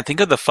 Oh man,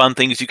 think of the fun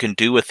things you can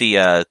do with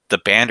the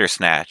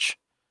Bandersnatch.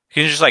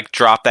 You can just like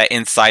drop that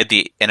inside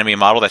the enemy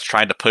model that's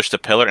trying to push the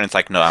pillar, and it's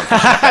like, no, I'm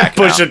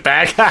pushing it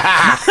back. Push it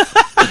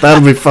back.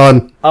 That'll be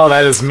fun. Oh,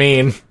 that is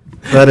mean.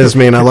 That is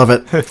mean. I love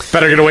it.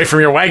 Better get away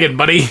from your wagon,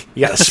 buddy.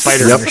 You got a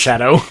spider in your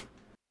shadow.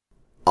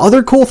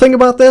 Other cool thing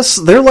about this,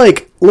 they're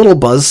like little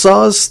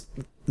buzzsaws.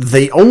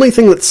 The only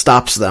thing that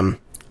stops them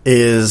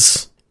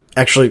is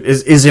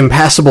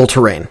impassable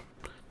terrain.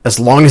 As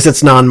long as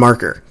it's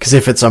non-marker. Because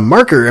if it's a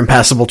marker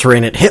impassable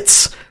terrain, it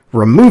hits,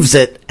 removes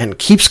it, and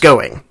keeps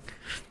going.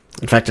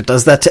 In fact, it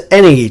does that to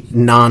any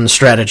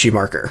non-strategy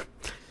marker.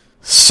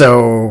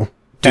 So,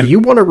 do you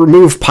want to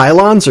remove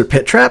pylons or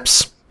pit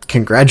traps?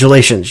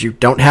 Congratulations, you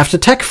don't have to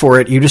tech for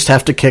it, you just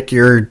have to kick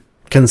your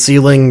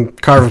concealing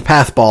carve a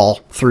path ball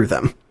through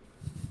them.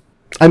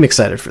 I'm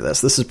excited for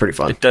this. This is pretty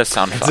fun. It does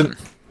sound fun.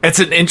 It's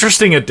an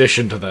interesting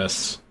addition to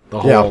this. The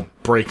whole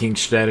breaking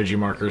strategy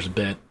markers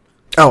bit.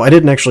 Oh, I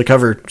didn't actually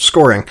cover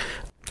scoring.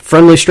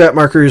 Friendly strat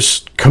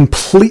markers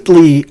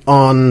completely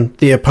on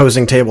the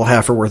opposing table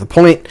half are worth a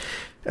point,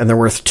 and they're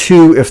worth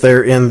 2 if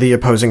they're in the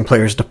opposing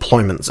player's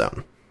deployment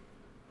zone.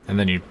 And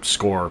then you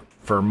score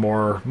for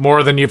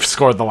more than you've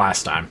scored the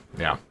last time.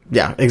 Yeah.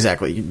 Yeah,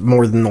 exactly.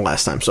 More than the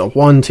last time. So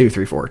 1, 2,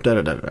 3, 4,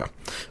 da-da-da-da-da.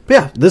 But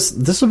yeah,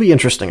 this will be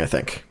interesting, I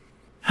think.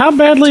 How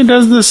badly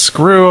does this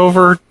screw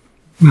over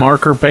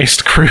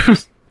marker-based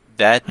crews?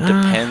 That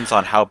depends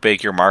on how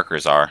big your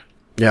markers are.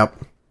 Yep.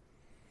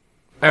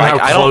 And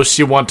Like, how close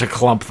you want to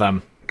clump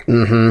them.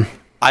 Mm-hmm.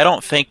 I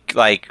don't think,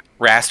 like,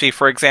 Raspy,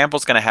 for example,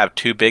 is going to have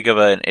too big of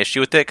an issue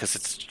with it,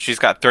 because she's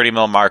got 30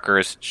 mil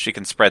markers, she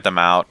can spread them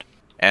out,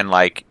 and,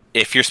 like,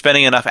 if you're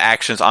spending enough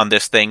actions on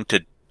this thing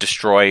to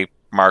destroy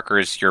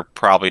markers, you're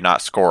probably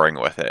not scoring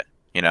with it,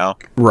 you know?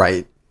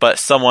 Right. But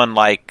someone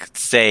like,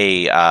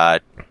 say, I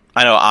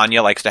know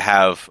Anya likes to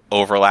have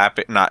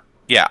overlapping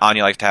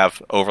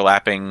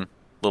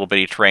little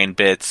bitty terrain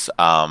bits,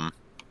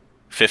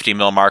 50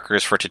 mil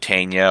markers for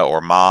Titania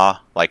or Ma.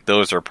 Like,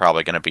 those are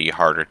probably going to be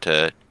harder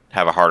to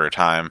have a harder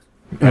time.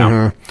 Yeah.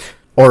 Mm-hmm.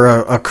 Or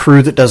a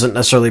crew that doesn't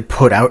necessarily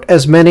put out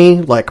as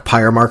many, like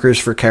pyre markers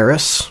for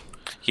Karis.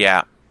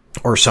 Yeah.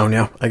 Or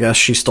Sonya, I guess.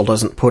 She still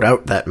doesn't put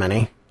out that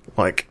many.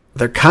 Like,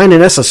 they're kind of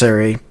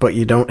necessary, but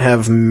you don't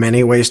have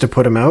many ways to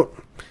put them out.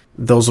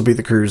 Those will be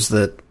the crews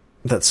that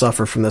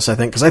suffer from this, I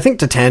think. Because I think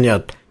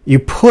Titania, you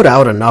put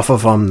out enough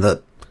of them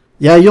that,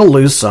 yeah, you'll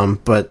lose some,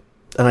 but...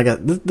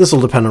 And this will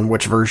depend on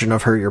which version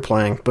of her you're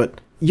playing, but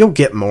you'll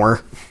get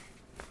more.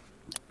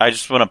 I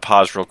just want to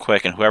pause real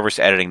quick, and whoever's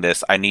editing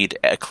this, I need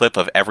a clip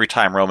of every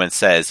time Roman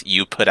says,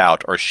 you put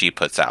out or she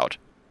puts out.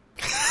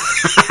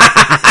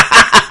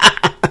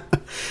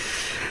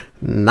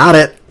 Not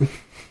it.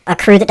 A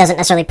crew that doesn't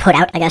necessarily put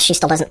out, I guess she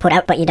still doesn't put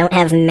out, but you don't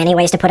have many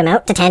ways to put them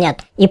out. Titania,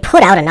 you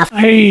put out enough.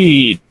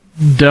 I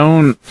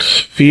don't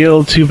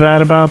feel too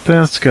bad about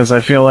this, because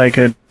I feel like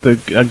a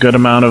good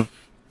amount of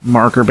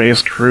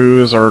marker-based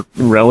crews are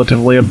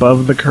relatively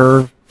above the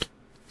curve,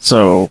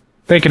 so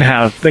they can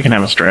have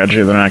a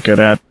strategy they're not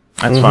good at.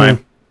 That's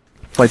fine.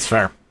 That's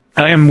fair.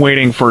 I am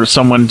waiting for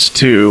someone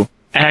to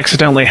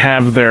accidentally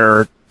have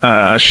their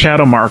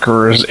shadow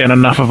markers in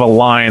enough of a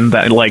line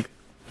that, like,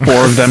 4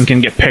 of them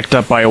can get picked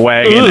up by a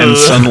wagon, and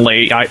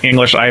suddenly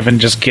English Ivan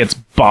just gets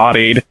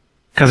bodied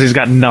because he's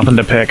got nothing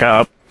to pick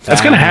up. That's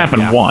going to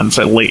happen once,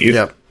 at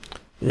least.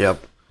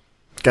 Yep.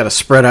 Got to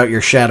spread out your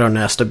shadow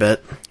nest a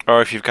bit.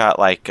 Or if you've got,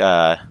 like,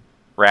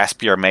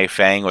 Raspy or Mei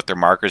Fang with their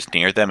markers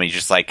near them, and you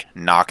just like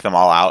knock them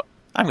all out.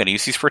 I'm going to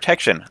use these for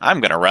protection. I'm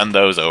going to run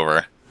those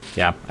over.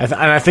 Yeah, and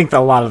I think that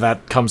a lot of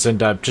that comes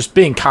into just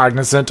being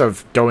cognizant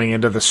of going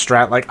into the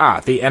strat, like,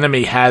 the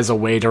enemy has a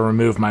way to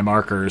remove my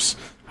markers.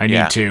 I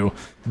need to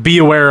be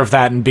aware of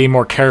that and be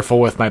more careful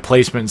with my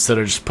placement instead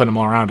of just putting them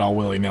all around all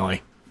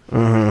willy-nilly.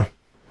 Mm-hmm.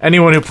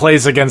 Anyone who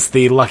plays against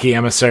the Lucky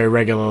Emissary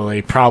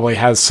regularly probably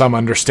has some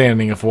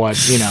understanding of what,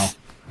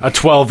 a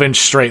 12-inch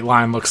straight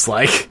line looks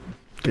like.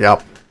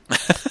 Yep.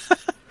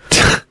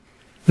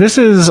 This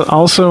is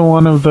also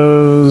one of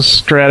those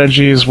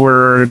strategies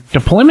where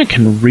deployment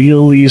can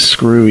really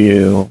screw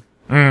you.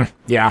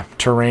 Yeah,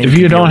 terrain. If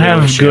you don't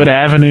have good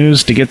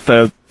avenues to get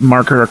the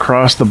marker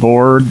across the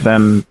board,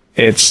 then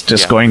it's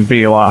just going to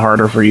be a lot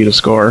harder for you to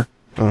score.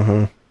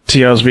 Mm-hmm.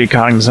 TOs be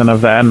cognizant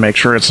of that and make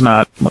sure it's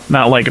not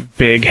like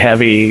big,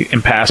 heavy,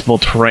 impassable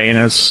terrain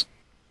is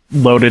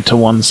loaded to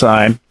one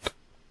side.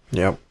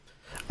 Yep.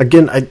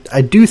 Again,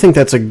 I do think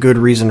that's a good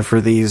reason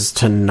for these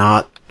to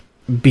not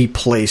be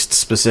placed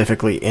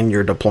specifically in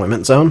your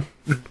deployment zone.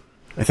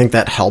 I think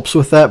that helps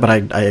with that, but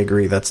I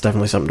agree that's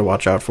definitely something to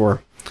watch out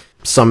for.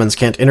 Summons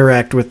can't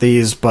interact with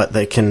these, but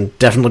they can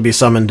definitely be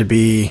summoned to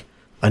be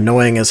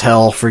annoying as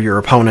hell for your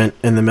opponent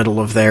in the middle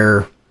of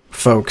their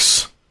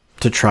folks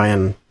to try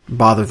and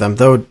bother them.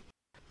 Though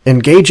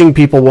engaging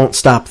people won't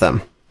stop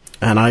them.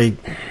 And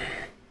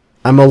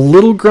I'm a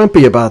little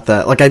grumpy about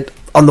that. Like,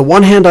 on the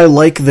one hand, I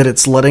like that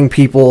it's letting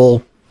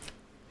people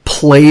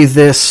play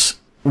this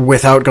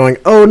without going,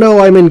 oh no,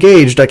 I'm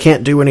engaged, I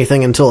can't do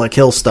anything until I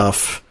kill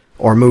stuff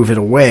or move it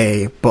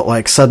away. But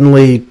like,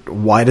 suddenly,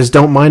 why does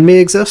Don't Mind Me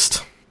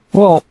exist?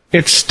 Well,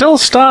 it's still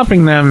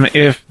stopping them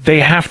if they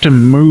have to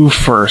move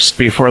first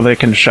before they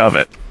can shove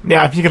it.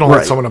 Yeah, if you can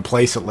hold someone in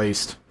place at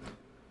least.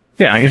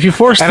 Yeah, if you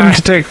force them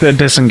to take the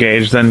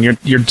disengage, then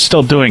you're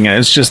still doing it.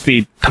 It's just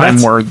the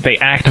time where they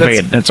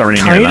activate, it's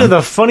already near them. Kind of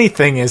the funny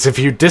thing is, if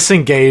you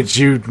disengage,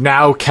 you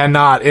now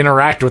cannot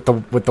interact with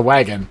the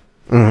wagon.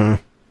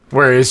 Mm-hmm.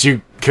 Whereas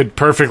you could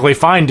perfectly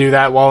fine do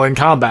that while in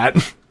combat.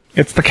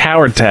 It's the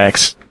coward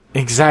tax.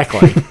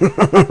 Exactly.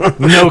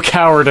 No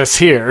cowardice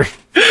here.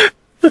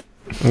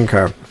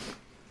 Okay.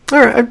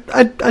 Alright,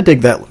 I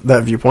dig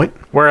that viewpoint.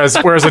 Whereas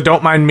a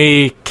Don't Mind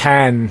Me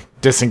can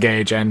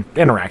disengage and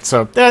interact.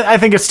 So I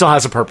think it still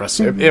has a purpose,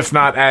 if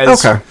not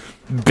as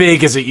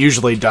big as it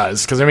usually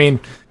does. Because, I mean,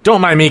 Don't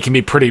Mind Me can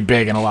be pretty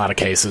big in a lot of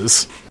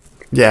cases.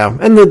 Yeah,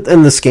 and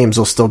the schemes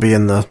will still be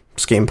in the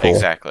scheme pool.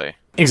 Exactly.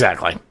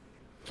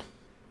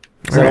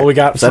 Is that all we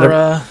got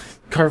for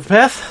Carved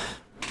Path?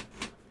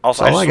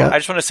 Also, I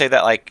just want to say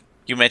that, like,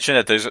 you mentioned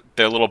that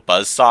they're little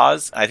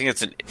buzzsaws. I think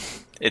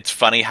it's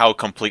funny how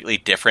completely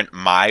different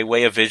my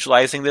way of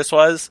visualizing this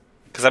was.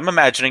 Because I'm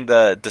imagining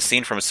the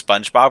scene from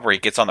SpongeBob where he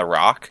gets on the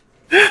rock.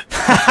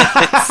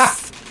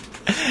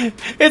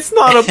 It's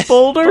not a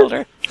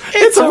boulder.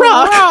 It's a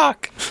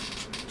rock.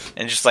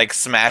 And just, like,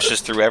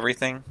 smashes through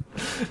everything.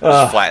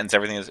 Just flattens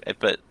everything.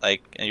 But,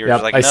 like, and you're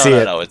just like,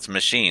 no, it's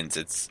machines.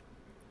 It's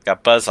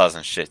got buzzsaws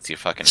and shit, you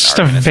fucking just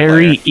a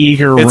very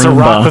eager Roomba. It's a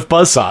rock with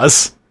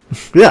buzzsaws.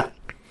 Yeah.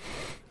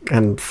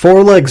 And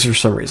 4 legs for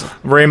some reason.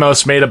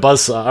 Ramos made a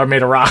buzzsaw, or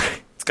made a rock.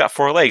 It's got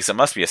 4 legs. It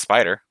must be a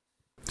spider.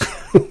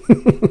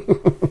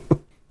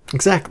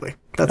 Exactly.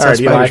 That's all right,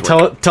 how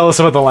spiders work. Tell us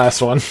about the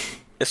last one.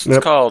 This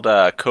one's called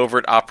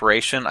Covert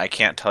Operation. I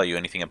can't tell you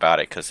anything about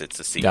it because it's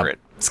a secret.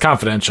 Yep. It's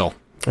confidential.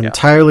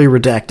 Entirely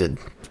redacted.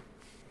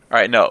 All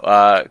right, no.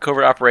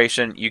 Covert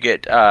Operation, you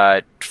get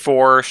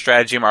 4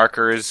 strategy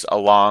markers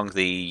along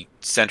the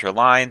center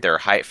line. They're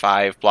height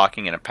 5,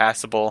 blocking, and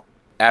impassable.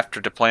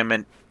 After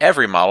deployment,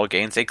 every model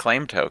gains a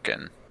claim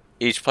token.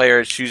 Each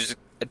player chooses...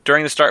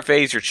 During the start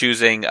phase, you're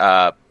choosing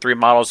 3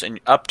 models and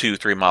up to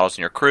 3 models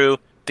in your crew.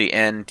 At the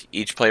end,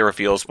 each player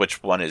reveals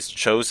which one is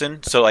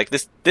chosen. So, like,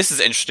 this is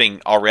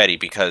interesting already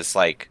because,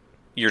 like,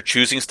 you're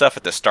choosing stuff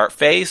at the start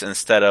phase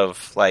instead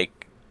of,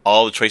 like,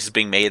 all the choices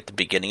being made at the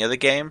beginning of the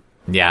game.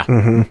 Yeah.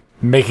 Mm-hmm.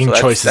 Making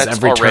choices every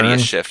turn. That's already a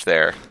shift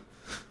there.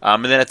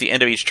 And then at the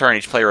end of each turn,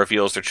 each player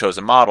reveals their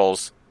chosen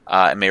models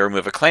and may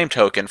remove a claim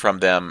token from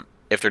them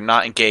if they're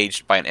not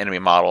engaged by an enemy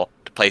model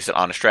to place it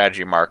on a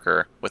strategy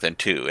marker within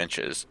 2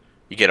 inches.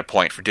 You get a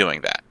point for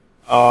doing that.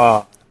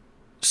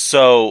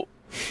 So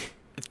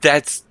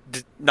that's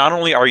not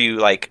only are you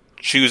like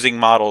choosing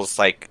models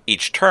like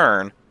each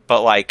turn,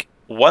 but like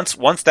once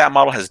that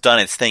model has done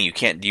its thing, you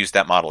can't use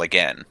that model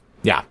again.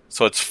 Yeah.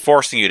 So it's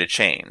forcing you to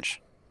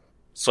change.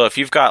 So if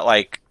you've got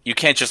like you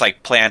can't just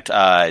like plant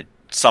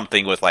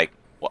something with like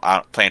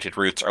planted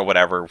roots or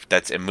whatever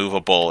that's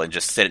immovable and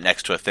just sit it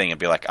next to a thing and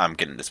be like, I'm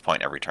getting this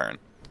point every turn.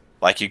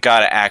 Like you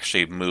got to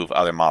actually move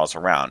other models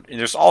around. And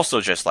there's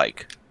also just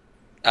like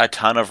a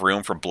ton of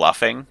room for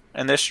bluffing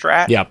in this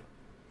strat. Yep.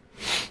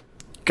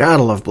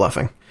 Gotta love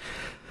bluffing.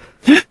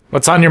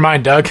 What's on your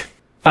mind, Doug?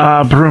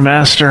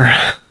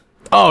 Brewmaster.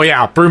 Oh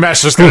yeah,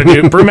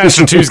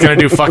 Brewmaster 2 is gonna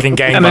do fucking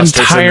gangbusters. An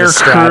entire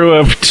crew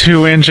of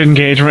 2-inch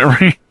engagement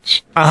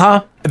range.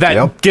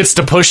 That gets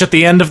to push at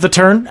the end of the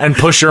turn and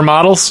push your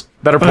models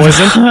that are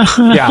poisoned.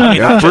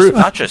 Yeah.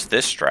 Not just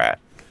this strat.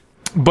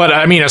 But,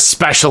 I mean,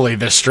 especially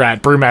this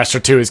strat.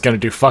 Brewmaster 2 is going to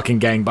do fucking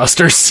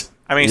gangbusters.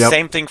 I mean, Yep.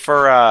 same thing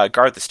for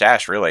Guard the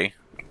Stash, really.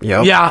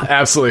 Yep. Yeah,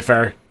 absolutely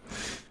fair.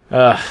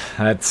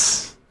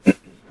 That's...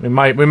 We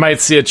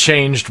might see a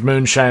changed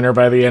Moonshiner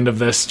by the end of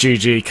this,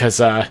 GG,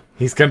 because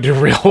he's going to do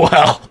real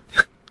well.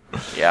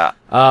 Yeah.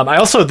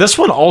 This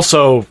one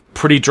also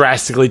pretty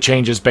drastically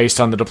changes based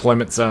on the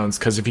deployment zones,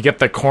 because if you get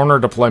the corner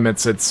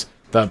deployments, it's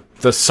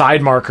the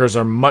side markers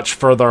are much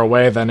further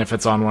away than if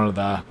it's on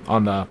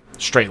on the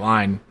straight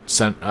line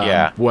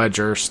wedge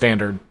or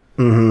standard.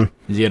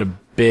 Mm-hmm. You get a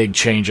big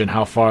change in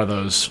how far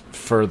those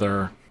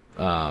further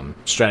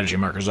strategy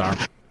markers are.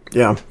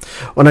 Yeah.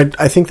 Well,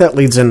 I think that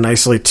leads in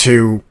nicely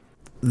to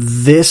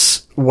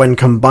this, when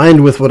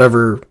combined with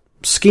whatever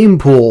scheme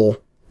pool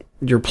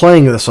you're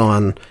playing this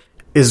on,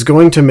 is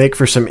going to make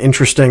for some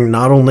interesting,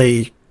 not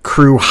only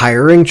crew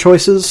hiring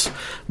choices,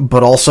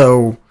 but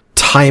also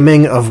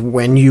timing of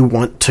when you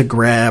want to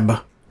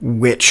grab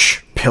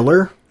which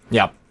pillar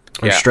Yep.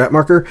 or strat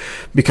marker.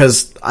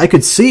 Because I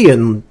could see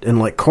in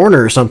like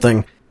corner or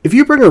something, if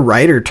you bring a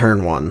rider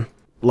turn 1,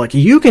 like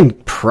you can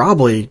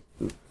probably,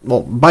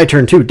 well, by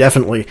turn 2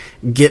 definitely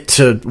get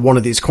to one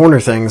of these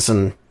corner things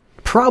and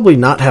probably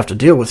not have to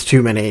deal with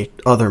too many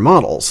other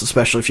models,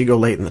 especially if you go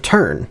late in the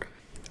turn.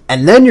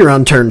 And then you're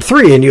on turn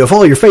 3 and you have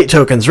all your fate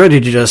tokens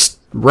ready to just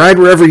ride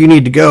wherever you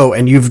need to go,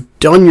 and you've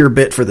done your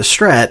bit for the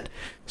strat,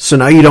 so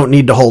now you don't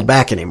need to hold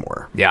back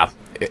anymore. Yeah.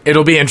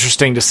 It'll be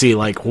interesting to see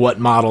like what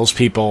models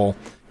people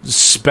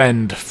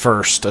spend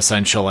first,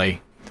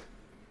 essentially,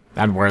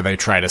 and where they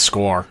try to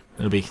score.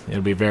 It'll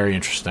be very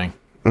interesting.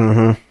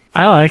 I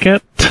like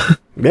it.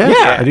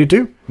 Yeah, I do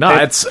too. No,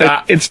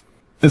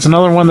 it's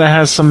another one that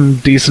has some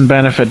decent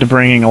benefit to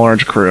bringing a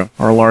large crew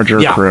or a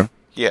larger crew.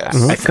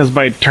 Yes. Because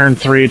by turn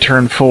 3,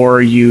 turn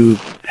 4, you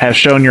have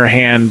shown your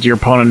hand. Your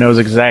opponent knows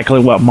exactly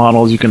what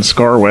models you can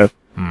score with.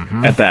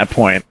 At that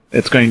point,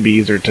 it's going to be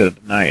easier to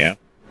deny you.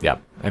 yeah.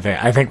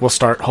 I think we'll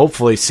start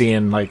hopefully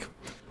seeing like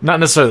not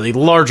necessarily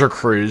larger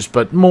crews,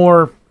 but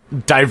more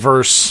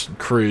diverse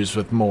crews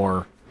with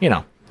more,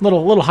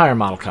 little higher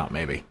model count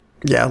maybe.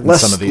 Yeah, some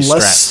less of these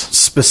strats.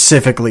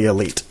 specifically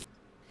elite.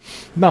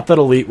 Not that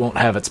elite won't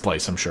have its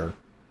place, I'm sure.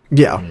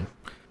 Yeah.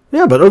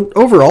 Yeah, but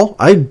overall,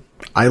 I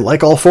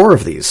like all 4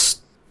 of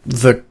these.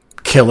 The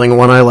killing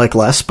one I like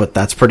less, but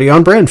that's pretty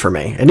on brand for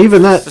me. And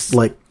even that,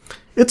 like,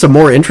 it's a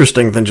more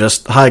interesting than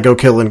just, hi, go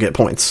kill and get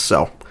points.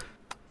 So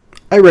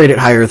I rate it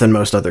higher than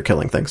most other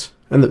killing things.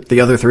 And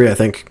the other 3, I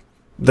think,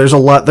 there's a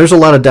lot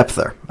of depth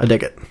there. I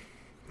dig it.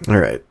 All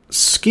right.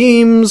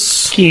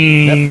 Schemes.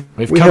 We've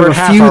We have covered a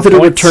half few our that are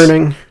points.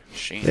 returning.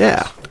 Jeez.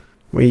 Yeah.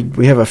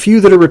 We have a few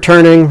that are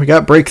returning. We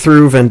got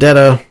Breakthrough,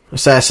 Vendetta,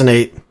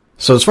 Assassinate.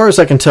 So as far as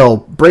I can tell,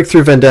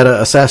 Breakthrough,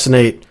 Vendetta,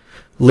 Assassinate,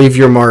 Leave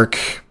Your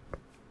Mark,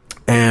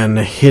 and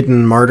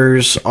Hidden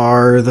Martyrs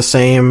are the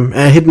same.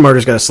 Hidden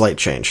Martyrs got a slight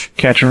change.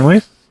 Catch and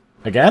release?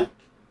 Again?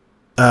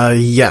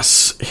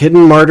 Yes.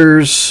 Hidden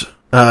Martyrs,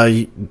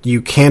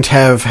 you can't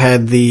have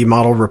had the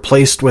model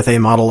replaced with a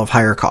model of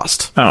higher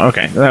cost. Oh,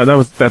 okay.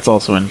 That's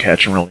also in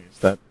catch and release.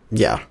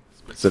 Yeah.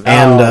 Specific.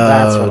 And,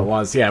 that's what it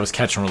was. Yeah, it was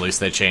catch and release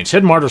they changed.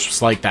 Hidden Martyrs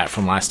was like that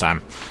from last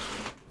time.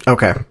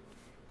 Okay.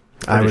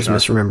 I was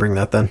misremembering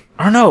that then.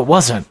 Or no, it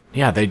wasn't.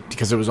 Yeah,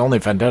 because it was only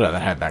Vendetta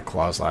that had that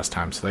clause last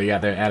time. So they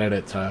added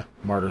it to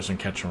Martyrs and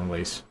catch and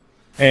release.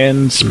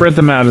 And Spread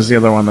Them Out is the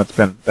other one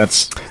that's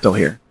still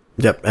here.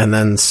 Yep, and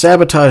then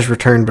Sabotage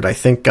returned, but I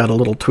think got a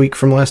little tweak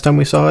from last time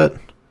we saw it.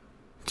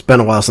 It's been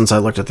a while since I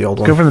looked at the old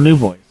one. Go for the new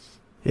boys.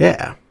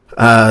 Yeah.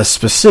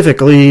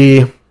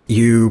 Specifically,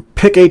 you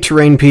pick a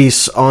terrain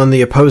piece on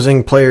the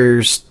opposing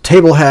player's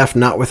table half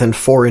not within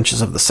 4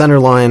 inches of the center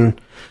line.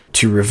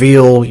 To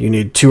reveal, you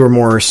need 2 or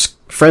more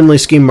friendly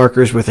scheme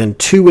markers within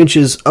 2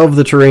 inches of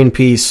the terrain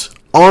piece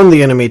on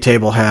the enemy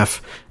table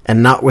half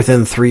and not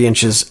within 3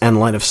 inches and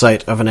line of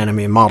sight of an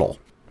enemy model.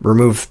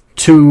 Remove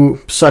 2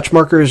 such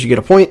markers, you get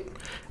a point,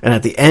 and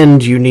at the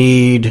end you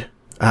need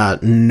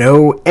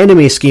no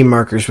enemy scheme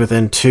markers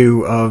within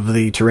 2 of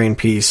the terrain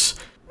piece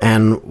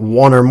and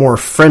 1 or more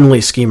friendly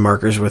scheme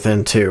markers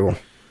within 2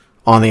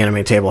 on the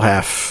enemy table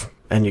half,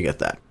 and you get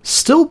that.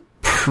 Still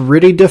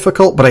pretty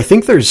difficult, but I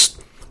think there's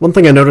one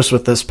thing I noticed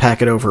with this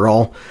packet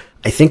overall.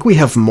 I think we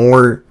have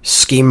more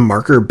scheme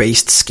marker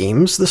based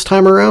schemes this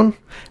time around,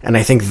 and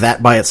I think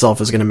that by itself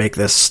is going to make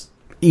this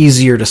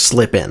easier to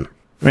slip in.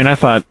 I mean, I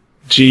thought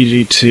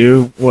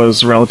GG2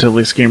 was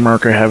relatively scheme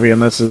marker heavy,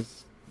 and this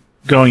is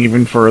going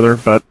even further,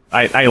 but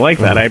I like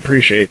that. I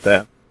appreciate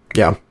that.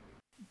 Yeah.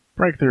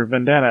 Breakthrough,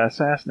 Vendetta,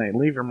 Assassinate,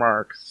 Leave Your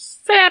Mark,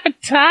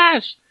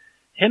 Sabotage,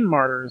 Hidden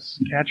Martyrs,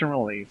 Catch and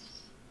Release.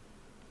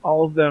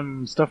 All of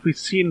them stuff we've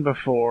seen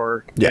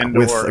before. Yeah, and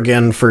with,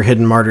 again, for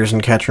Hidden Martyrs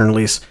and Catch and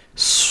Release,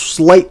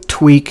 slight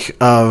tweak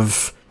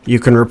of you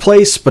can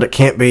replace, but it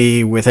can't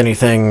be with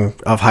anything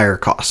of higher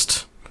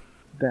cost.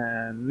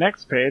 Then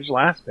next page,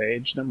 last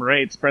page, number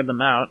 8, Spread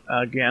Them Out.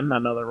 Again,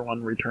 another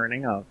one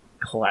returning, a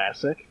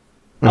classic.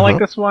 I like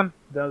this one.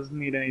 Doesn't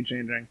need any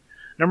changing.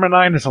 Number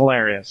 9 is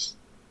hilarious.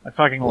 I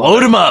fucking love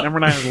Load 'em up! Number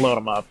 9 is Load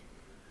 'em Up.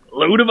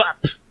 Load 'em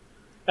up!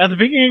 At the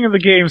beginning of the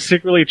game,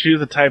 secretly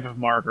choose a type of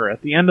marker.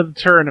 At the end of the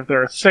turn, if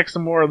there are 6 or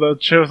more of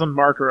those chosen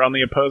marker on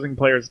the opposing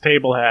player's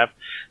table half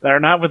that are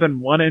not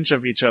within 1 inch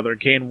of each other,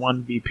 gain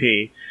 1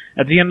 VP.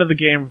 At the end of the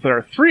game, if there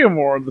are 3 or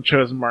more of the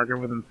chosen marker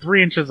within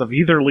 3 inches of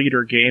either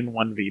leader, gain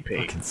 1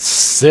 VP.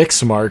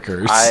 6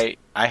 markers. I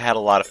had a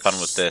lot of fun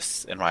with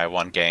this in my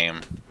one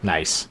game.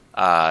 Nice.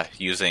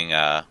 Using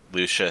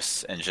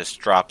Lucius and just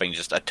dropping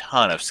just a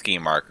ton of ski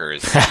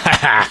markers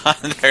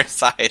on their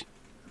side.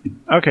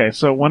 Okay,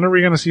 so when are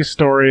we going to see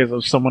stories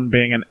of someone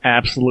being an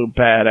absolute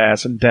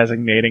badass and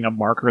designating a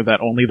marker that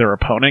only their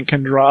opponent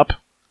can drop?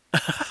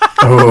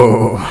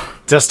 Oh.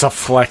 Just to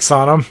flex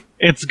on them?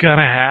 It's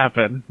gonna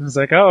happen. It's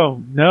like,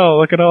 oh, no,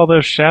 look at all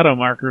those shadow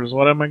markers.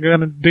 What am I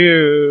gonna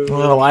do?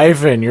 Well,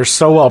 Ivan, you're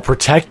so well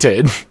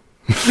protected.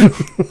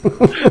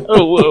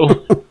 Oh,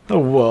 whoa. Oh,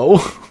 whoa.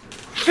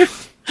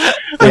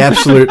 The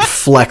absolute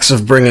flex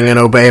of bringing an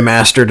Obey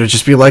Master to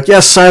just be like,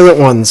 yes, Silent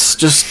Ones,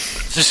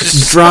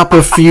 just drop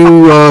a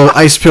few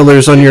ice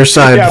pillars on your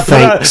side, Yeah,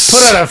 thanks.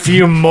 put out a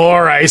few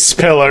more ice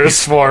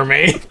pillars for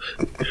me.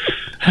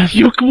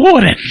 You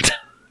wouldn't.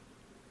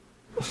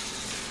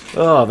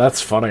 Oh,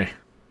 that's funny.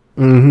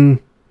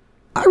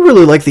 I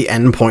really like the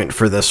endpoint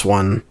for this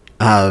one,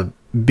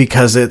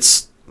 because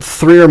it's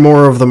 3 or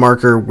more of the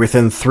marker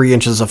within 3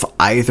 inches of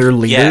either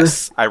leader.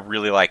 Yes, I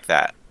really like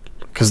that.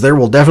 Because there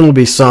will definitely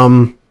be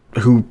some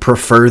who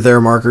prefer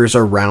their markers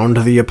around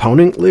the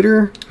opponent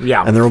leader.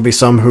 Yeah. And there will be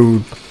some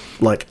who,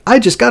 like, I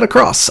just got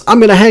across. I'm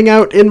going to hang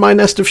out in my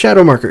nest of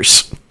shadow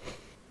markers.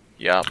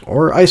 Yep.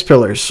 Or ice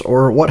pillars,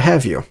 or what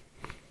have you.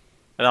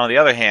 And on the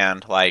other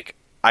hand, like,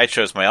 I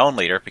chose my own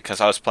leader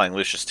because I was playing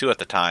Lucius 2 at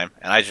the time,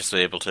 and I just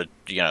was able to,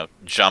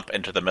 jump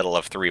into the middle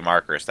of 3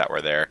 markers that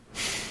were there.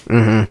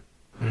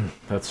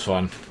 That's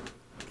fun.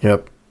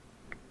 Yep.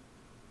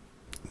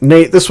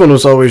 Nate, this one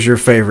was always your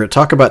favorite.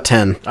 Talk about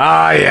 10.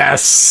 Ah,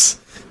 yes.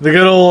 The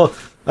good old,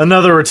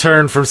 another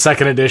return from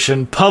 2nd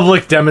edition,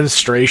 public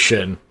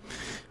demonstration.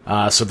 So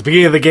at the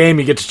beginning of the game,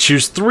 you get to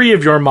choose 3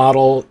 or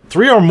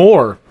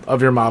more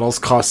of your models,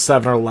 cost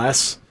 7 or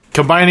less,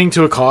 combining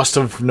to a cost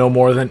of no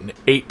more than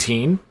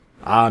 18.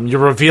 You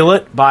reveal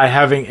it by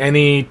having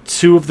any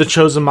 2 of the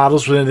chosen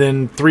models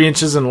within 3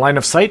 inches in line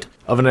of sight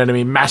of an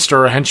enemy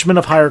master or henchman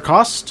of higher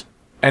cost,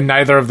 and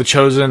neither of the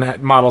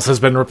chosen models has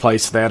been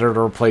replaced. They added a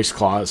replace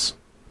clause.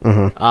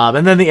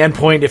 And then the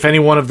endpoint, if any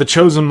one of the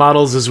chosen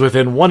models is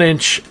within 1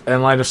 inch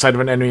in line of sight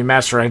of an enemy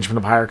master or henchman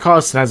of higher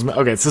cost, and has,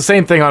 okay, it's the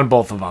same thing on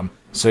both of them.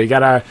 So you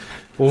gotta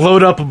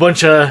load up a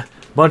bunch of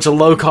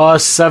low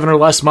cost 7 or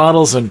less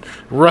models and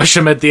rush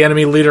them at the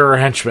enemy leader or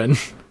henchman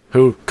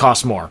who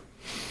cost more.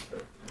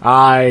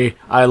 I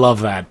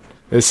love that.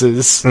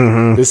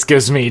 This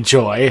gives me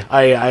joy.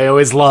 I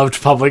always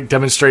loved public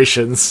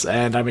demonstrations,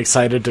 and I'm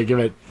excited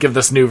to give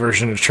this new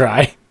version a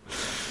try.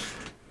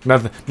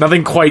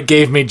 Nothing quite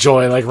gave me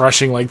joy like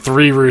rushing like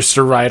 3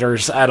 Rooster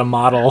Riders at a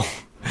model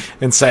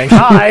and saying,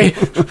 "Hi,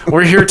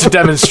 we're here to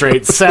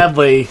demonstrate."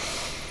 Sadly,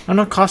 I don't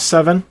know, cost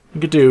 7.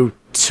 You could do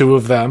 2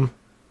 of them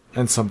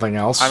and something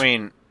else. I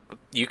mean,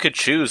 you could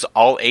choose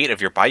all 8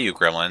 of your Bayou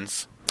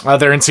Gremlins.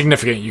 They're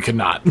insignificant. You could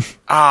not.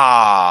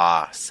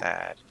 Ah,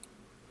 sad.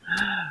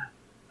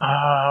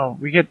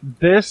 We get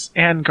this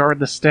and guard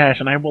the stash,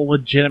 and I will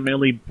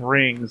legitimately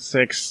bring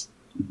 6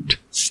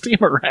 steam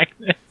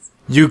arachnids.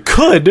 You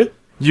could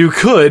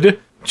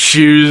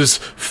choose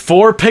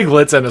 4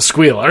 piglets and a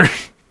squealer.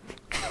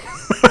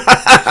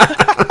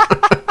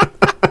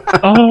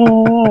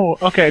 Oh,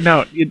 okay.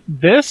 No,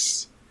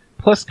 this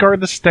plus guard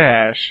the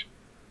stash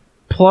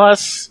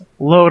plus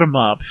load them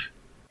up,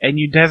 and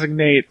you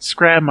designate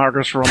scrap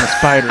markers for when the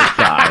spiders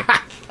die.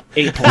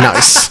 8 points.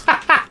 Nice.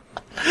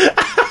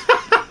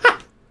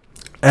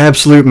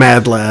 Absolute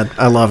mad lad.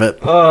 I love it.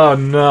 Oh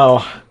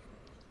no!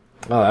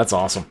 Oh, that's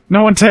awesome.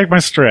 No one take my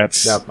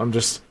strats. Yep, I'm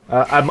just.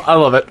 I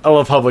love it. I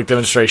love public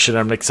demonstration.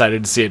 I'm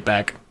excited to see it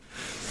back.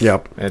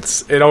 Yep.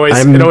 It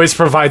always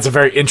provides a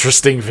very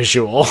interesting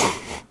visual.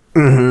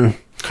 Well,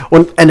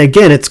 and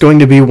again, it's going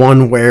to be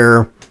one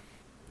where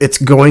it's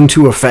going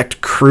to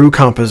affect crew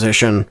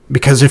composition,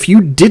 because if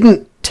you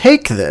didn't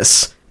take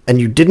this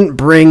and you didn't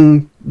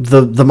bring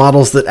the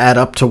models that add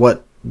up to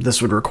what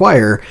this would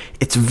require,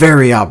 it's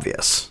very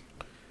obvious.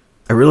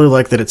 I really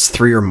like that it's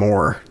 3 or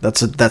more.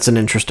 That's an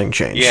interesting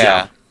change.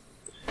 Yeah.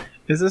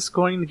 Is this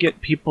going to get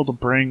people to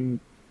bring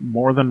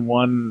more than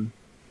one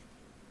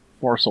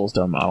Four Souls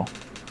demo?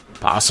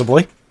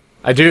 Possibly.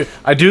 I do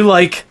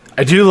like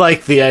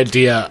the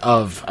idea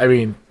of, I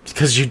mean,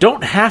 because you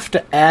don't have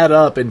to add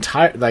up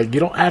entire, like,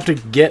 you don't have to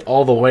get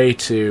all the way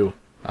to,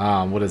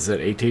 what is it,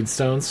 18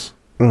 stones?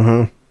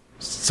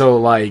 So,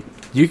 like,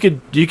 you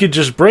could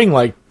just bring,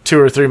 like, 2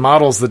 or 3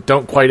 models that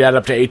don't quite add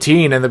up to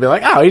 18, and they'll be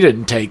like, oh, he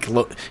didn't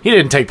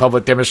take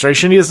public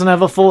demonstration, he doesn't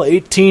have a full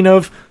 18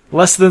 of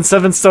less than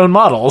 7 stone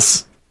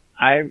models.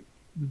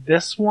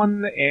 This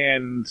one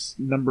and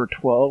number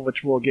 12,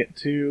 which we'll get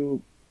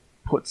to,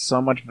 put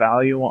so much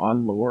value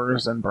on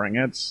lures and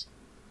bring-its.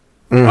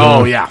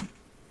 Oh, yeah.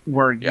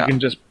 where you can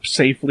just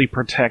safely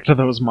protect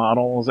those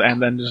models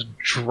and then just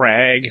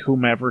drag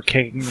whomever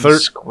kicking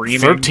and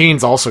screaming.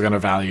 13's also going to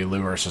value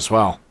lures as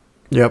well.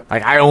 Yep.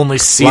 Like, I only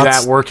see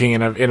that working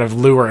in a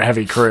lure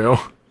heavy crew.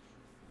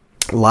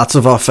 Lots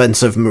of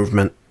offensive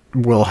movement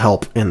will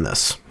help in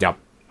this. Yep.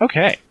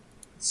 Okay.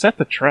 Set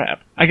the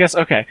trap. I guess,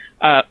 okay.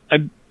 I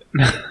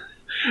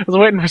was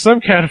waiting for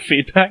some kind of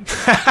feedback.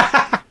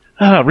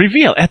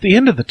 Reveal. At the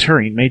end of the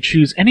turn, you may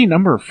choose any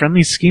number of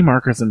friendly ski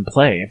markers in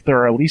play. If there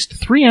are at least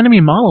 3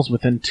 enemy models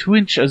within 2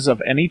 inches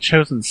of any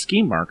chosen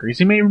ski markers,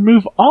 you may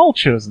remove all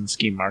chosen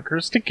ski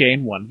markers to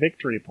gain 1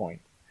 victory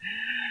point.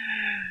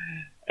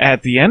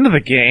 At the end of the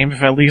game,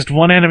 if at least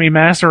 1 enemy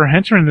master or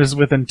henchman is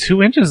within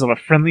 2 inches of a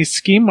friendly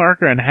ski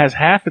marker and has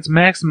half its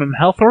maximum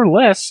health or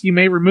less, you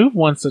may remove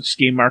 1 such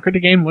ski marker to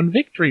gain 1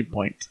 victory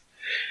point.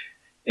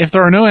 If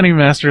there are no enemy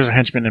masters or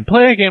henchmen in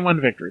play, gain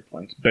 1 victory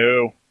point.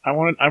 Boo. I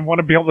want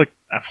to be able to.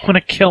 I want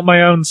to kill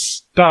my own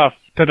stuff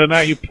to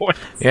deny you points.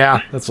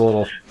 Yeah, that's a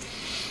little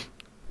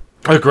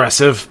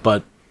aggressive,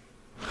 but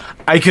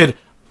I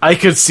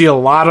could see a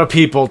lot of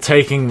people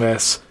taking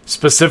this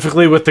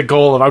specifically with the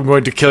goal of I'm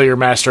going to kill your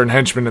master and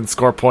henchman and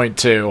score point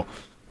 2.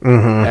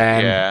 Mm-hmm.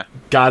 And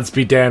gods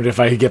be damned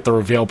if I could get the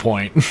reveal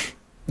point.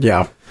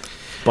 Yeah.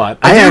 But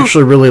I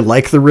actually really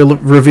like the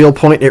reveal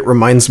point. It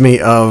reminds me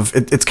of...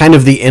 It's kind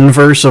of the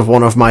inverse of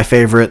one of my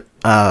favorite...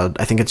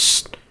 I think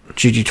it's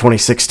GG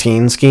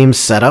 2016 schemes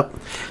setup.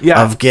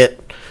 Yeah. Of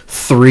get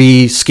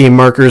 3 scheme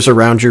markers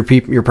around your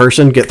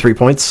person, get 3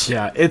 points.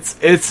 Yeah,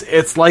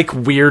 it's like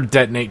weird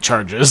detonate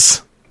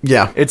charges.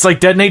 Yeah. It's like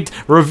detonate...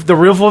 The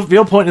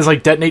reveal point is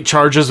like detonate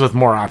charges with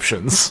more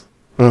options.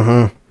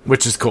 Mm-hmm.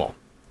 Which is cool.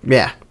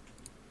 Yeah.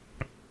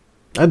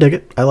 I dig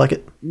it. I like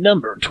it.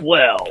 Number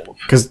 12.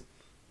 Because...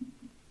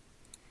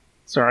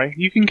 Sorry,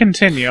 you can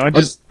continue. I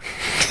just...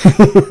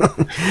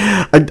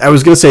 I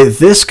was going to say,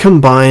 this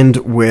combined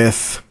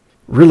with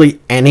really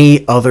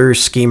any other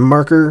scheme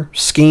marker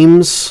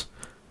schemes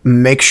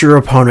makes your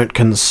opponent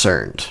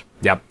concerned.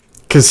 Yep.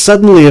 Because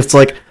suddenly it's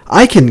like,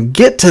 I can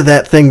get to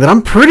that thing that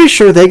I'm pretty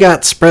sure they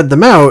got spread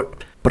them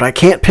out, but I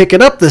can't pick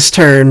it up this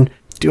turn.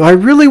 Do I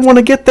really want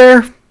to get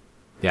there?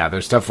 Yeah,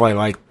 there's definitely,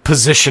 like,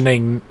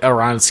 positioning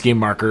around scheme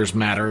markers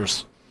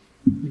matters.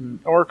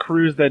 Or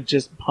crews that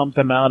just pump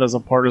them out as a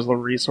part of the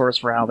resource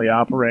for how they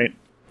operate.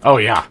 Oh,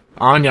 yeah.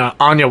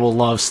 Anya will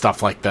love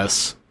stuff like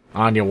this.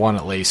 Anya 1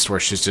 at least, where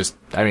she's just...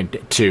 I mean,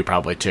 2,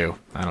 probably 2.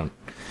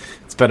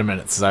 It's been a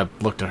minute since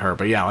I've looked at her,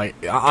 but yeah, like,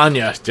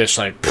 Anya, just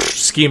like,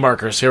 ski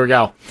markers, here we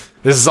go.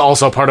 This is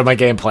also part of my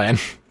game plan.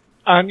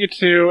 Anya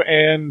 2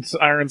 and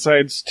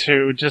Ironsides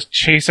 2, just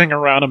chasing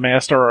around a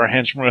master or a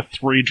henchman with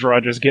 3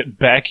 drudges. Get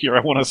back here,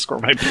 I want to score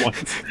my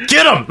points.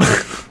 Get him!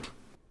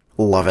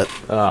 Love it.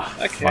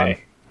 Okay. Fun.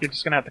 You're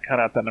just going to have to cut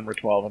out that number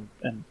 12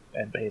 and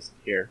paste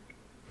it here.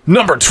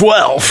 Number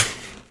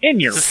 12! In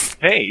your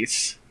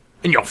face.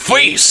 In your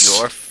face!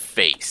 Your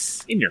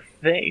face. In your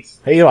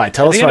face. Hey, Eli,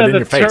 tell us about At in the your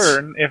end of face.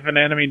 the turn, if an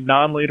enemy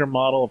non-leader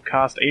model of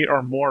cost 8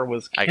 or more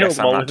was killed... I guess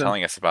I'm while not within...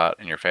 telling us about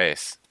in your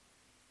face.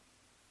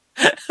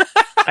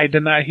 I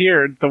did not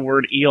hear the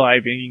word Eli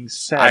being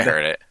said. I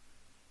heard it.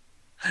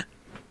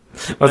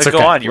 Let's Go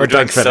on, you were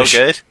doing so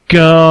good.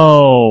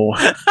 Go!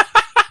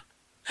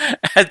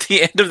 At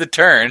the end of the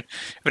turn,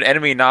 if an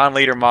enemy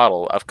non-leader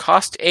model of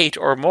cost 8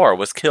 or more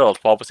was killed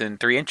while within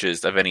 3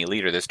 inches of any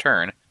leader this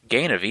turn,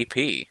 gain a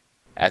VP.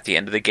 At the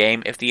end of the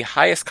game, if the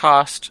highest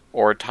cost,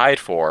 or tied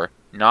for,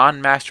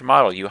 non-master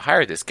model you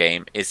hire this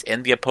game is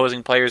in the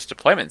opposing player's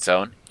deployment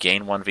zone,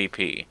 gain 1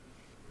 VP.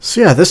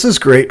 So yeah, this is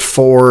great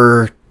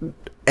for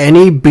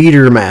any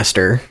beater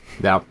master.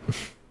 Yep.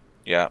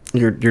 Yeah.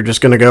 You're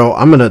just going to go,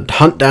 I'm going to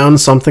hunt down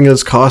something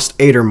that's cost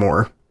 8 or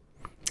more.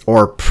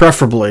 Or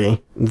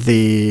preferably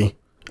the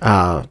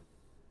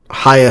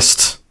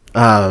highest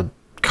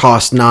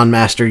cost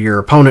non-master your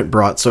opponent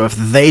brought. So if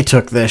they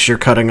took this, you're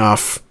cutting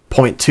off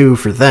 0.2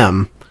 for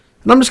them.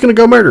 And I'm just going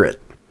to go murder it.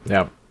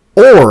 Yep.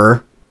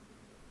 Or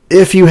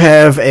if you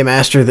have a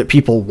master that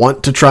people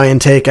want to try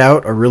and take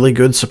out, a really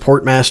good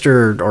support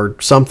master or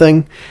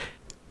something,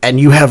 and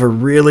you have a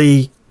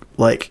really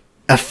like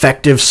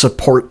effective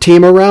support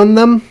team around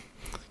them,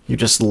 you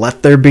just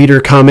let their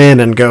beater come in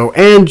and go,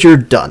 and you're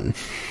done.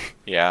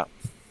 Yeah.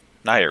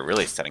 Now you're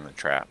really setting the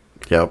trap.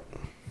 Yep.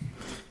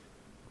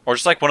 Or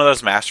just like one of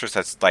those masters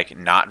that's like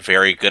not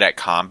very good at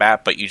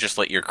combat, but you just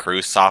let your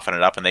crew soften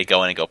it up and they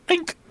go in and go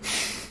pink.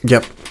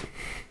 Yep.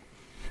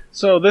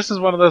 So this is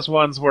one of those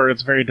ones where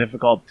it's very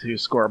difficult to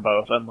score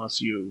both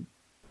unless you...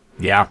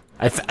 Yeah.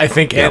 I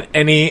think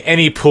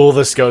any pool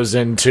this goes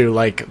into,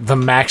 like, the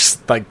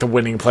max, like, the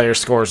winning player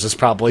scores is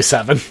probably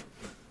 7.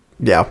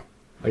 Yeah.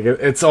 Like,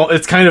 it's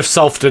kind of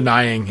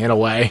self-denying in a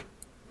way.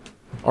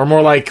 Or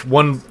more like,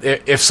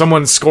 if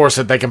someone scores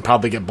it, they can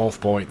probably get both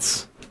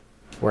points.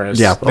 Whereas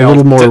yeah, a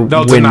little more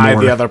they'll deny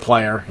more. the other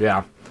player,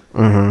 yeah.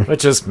 Mm-hmm.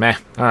 Which is meh.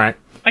 All right.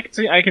 I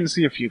can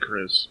see a few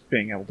crews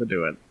being able to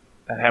do it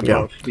that have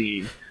both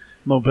the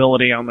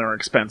mobility on their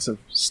expensive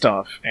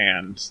stuff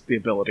and the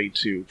ability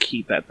to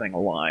keep that thing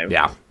alive.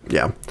 Yeah.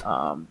 Yeah.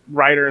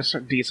 Riders are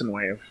a decent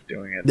way of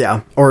doing it.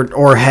 Yeah.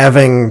 Or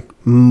having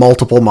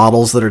multiple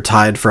models that are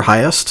tied for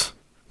highest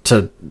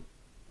to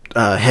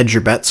hedge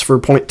your bets for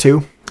point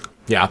 2.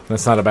 Yeah,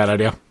 that's not a bad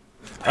idea.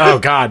 Oh,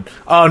 God.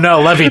 Oh,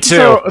 no, Levy,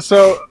 too.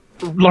 So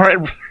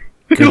Lauren...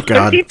 Good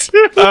God.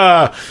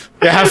 Yeah,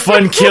 have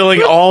fun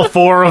killing all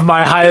 4 of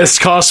my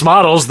highest cost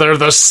models. They're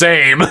the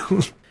same.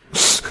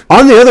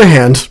 On the other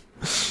hand,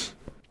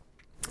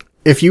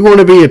 if you want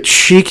to be a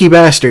cheeky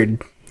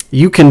bastard,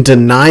 you can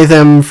deny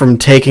them from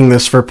taking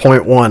this for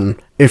point 1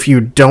 if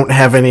you don't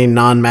have any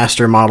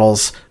non-master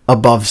models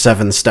above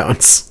 7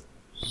 stones.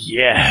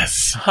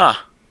 Yes. Huh.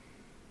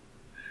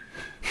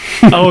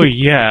 Oh,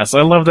 yes.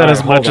 I love that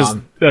as much as...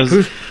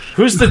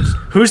 Who's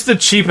the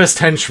cheapest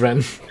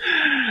henchman?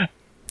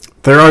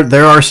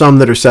 There are some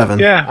that are 7.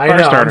 Yeah, I know, I'm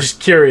Firestarter. just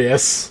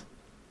curious.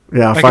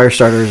 Yeah,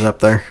 Firestarter is up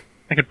there.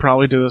 I could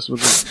probably do this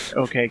with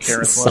okay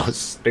Karis. So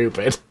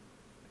stupid.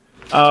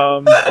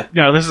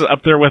 This is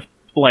up there with,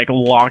 like,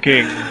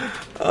 locking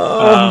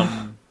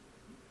the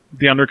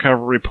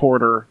undercover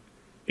reporter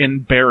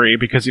in Barry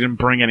because he didn't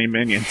bring any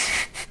minions.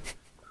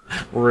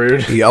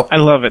 Rude. Yep. I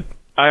love it.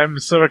 I'm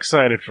so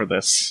excited for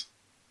this.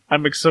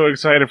 I'm so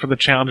excited for the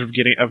challenge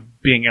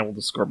of being able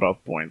to score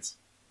both points.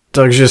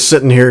 Doug's just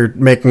sitting here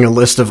making a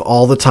list of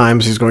all the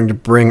times he's going to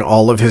bring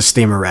all of his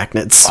steam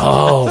arachnids.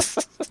 Oh,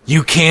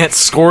 you can't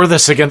score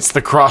this against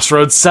the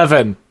Crossroads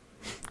 7.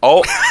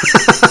 Oh,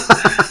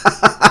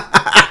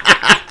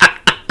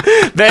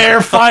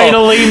 They're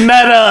finally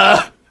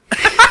meta!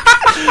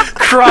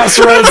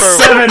 Crossroads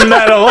 7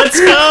 meta, let's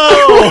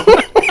go!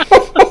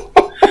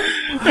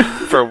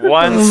 for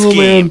one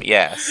scheme,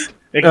 yes.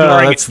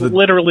 Ignoring that's the-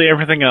 literally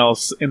everything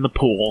else in the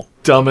pool.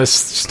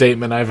 Dumbest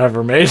statement I've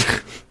ever made.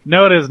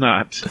 No, it is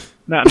not.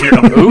 Not here.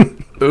 No.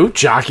 Ooh,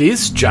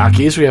 jockeys.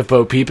 We have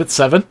Bo Peep at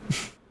 7.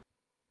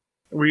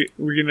 We're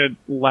gonna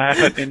laugh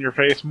at in your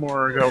face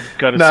more or go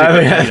gut a No,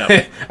 secret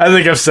meetup. I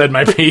think I've said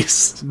my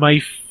piece. My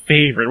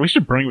favorite. We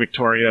should bring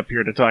Victoria up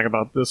here to talk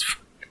about this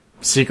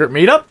Secret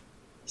meetup?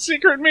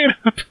 secret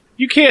meetup.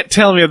 You can't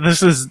tell me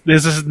this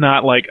is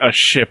not like a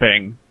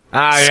shipping.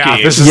 Ah, yeah.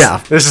 Scheme. This is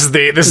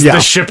Yeah. the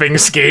shipping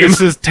scheme.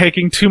 This is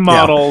taking 2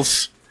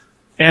 models,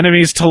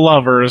 enemies to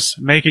lovers,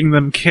 making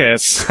them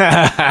kiss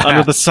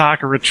under the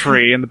sakura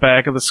tree in the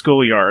back of the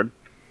schoolyard.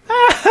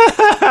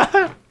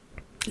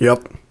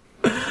 Yep.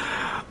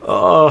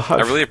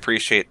 I really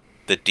appreciate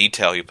the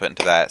detail you put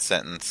into that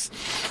sentence.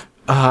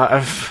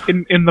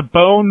 In the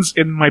bones,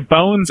 in my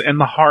bones, and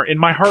the heart, in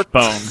my heart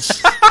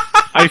bones.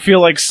 I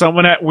feel like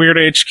someone at Weird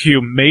HQ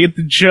made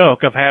the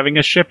joke of having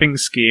a shipping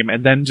scheme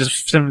and then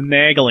just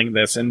finagling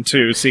this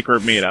into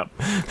Secret Meetup.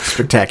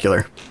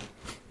 Spectacular.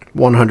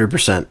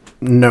 100%.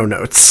 No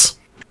notes.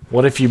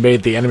 What if you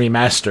made the enemy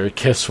master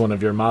kiss one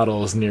of your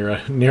models near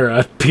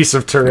a piece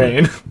of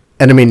terrain?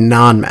 Enemy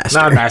non-master.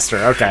 Non-master,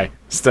 okay.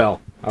 Still,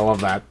 I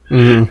love that.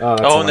 Mm-hmm. That's And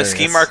the hilarious.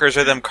 scheme markers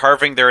are them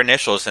carving their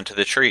initials into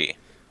the tree.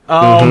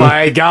 Oh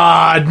my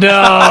god,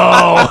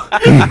 no!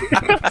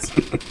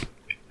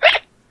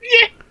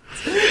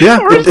 Yeah,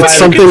 it's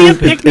something. a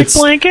picnic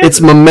blanket. It's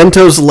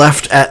mementos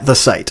left at the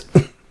site.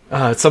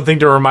 It's something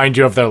to remind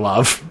you of their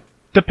love.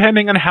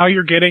 Depending on how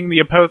you're getting the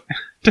opposing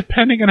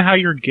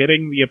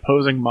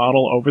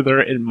model over there,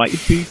 it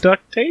might be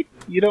duct tape.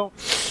 You don't.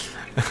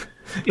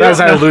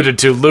 As I alluded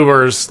to,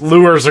 lures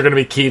are going to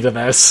be key to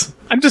this.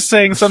 I'm just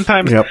saying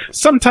sometimes Yep.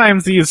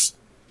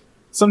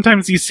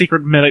 these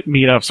secret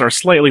meetups are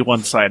slightly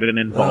one-sided and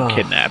involve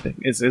kidnapping.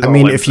 Is I all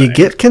mean, I'm if you saying.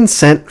 get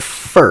consent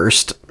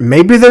first,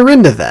 maybe they're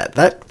into that.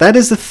 That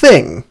is a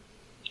thing.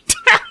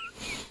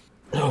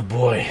 Oh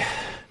boy.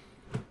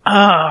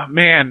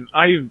 man,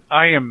 I'm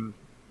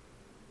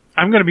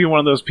going to be one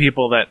of those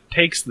people that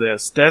takes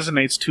this,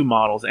 designates 2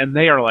 models, and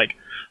they are like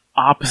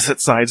opposite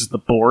sides of the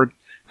board,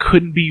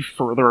 couldn't be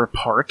further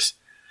apart,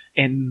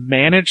 and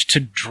manage to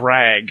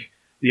drag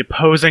the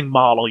opposing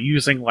model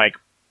using like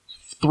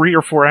 3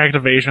 or 4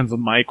 activations of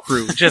my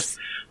crew. Just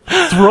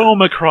throw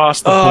them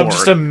across the board. I'm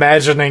just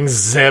imagining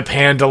Zip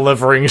hand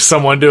delivering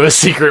someone to a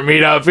secret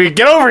meetup.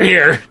 Get over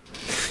here!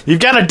 You've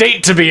got a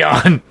date to be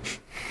on.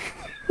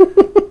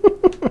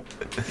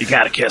 You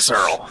gotta kiss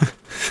Earl.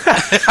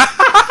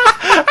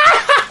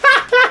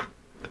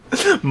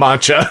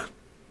 Mancha.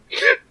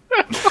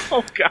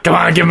 Oh, God. Come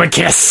on, give him a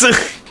kiss.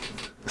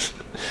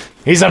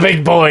 He's a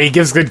big boy. He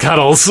gives good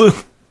cuddles.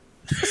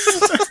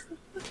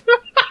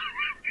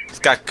 He's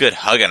got good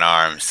hugging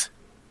arms.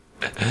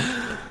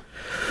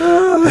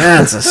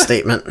 That's a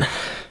statement.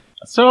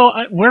 So,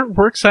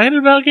 we're excited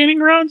about Gaining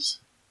Grounds?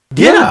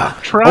 Yeah.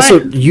 Try.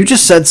 Also, you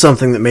just said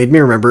something that made me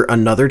remember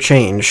another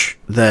change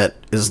that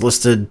is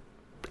listed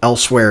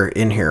elsewhere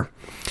in here.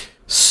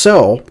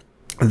 So,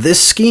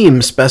 this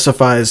scheme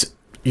specifies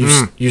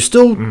you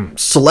still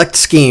select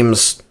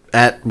schemes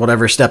at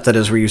whatever step that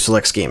is where you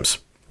select schemes.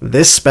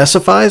 This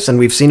specifies, and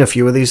we've seen a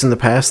few of these in the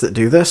past that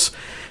do this,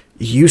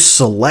 you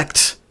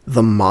select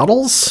the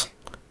models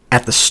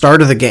at the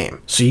start of the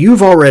game. So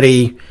you've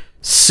already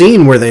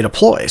scene where they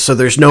deploy. So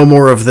there's no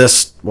more of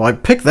this, well, I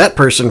picked that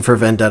person for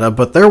Vendetta,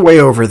 but they're way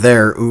over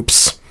there.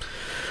 Oops.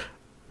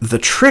 The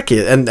trick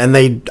is, and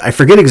I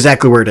forget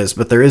exactly where it is,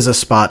 but there is a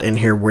spot in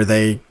here where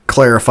they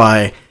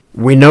clarify,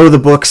 we know the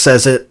book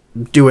says it,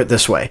 do it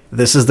this way.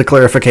 This is the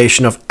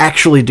clarification of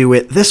actually do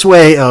it this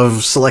way,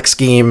 of select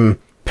scheme,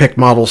 pick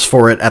models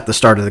for it at the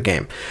start of the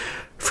game.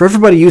 For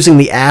everybody using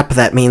the app,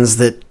 that means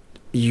that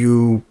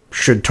you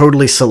should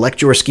totally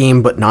select your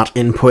scheme but not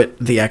input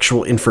the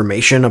actual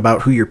information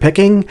about who you're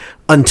picking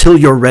until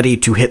you're ready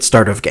to hit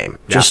start of game.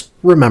 Yeah. Just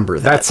remember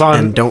that,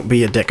 and don't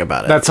be a dick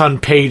about it. That's on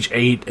page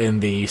 8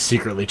 in the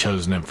secretly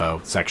chosen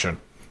info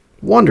section.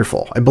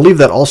 Wonderful. I believe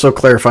that also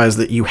clarifies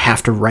that you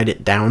have to write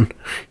it down.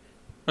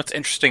 What's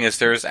interesting is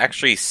there's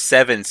actually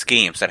 7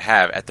 schemes that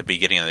have at the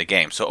beginning of the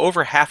game, so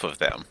over half of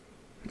them.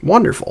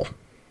 Wonderful.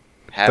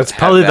 That's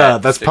probably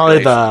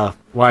the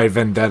why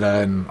Vendetta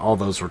and all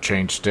those were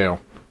changed too.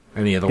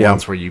 Any of the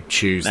ones where you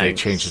choose, they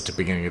changed it to the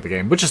beginning of the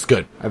game, which is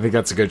good. I think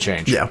that's a good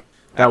change. Yeah.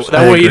 That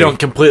way you don't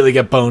completely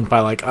get boned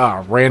by like,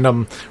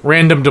 random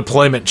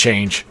deployment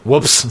change.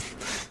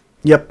 Whoops.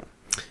 Yep.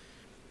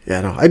 Yeah,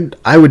 no,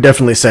 I would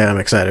definitely say I'm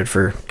excited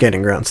for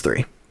Getting Grounds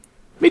 3.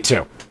 Me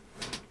too.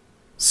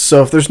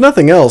 So if there's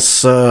nothing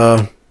else,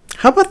 how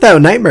about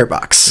that Nightmare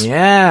Box?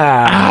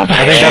 Yeah.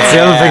 I think that's the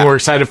other thing we're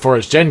excited for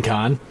is Gen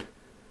Con.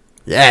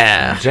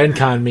 Yeah. Gen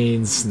Con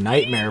means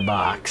Nightmare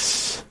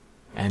Box.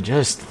 And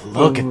just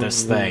look at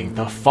this thing.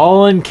 The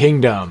Fallen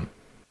Kingdom.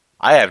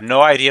 I have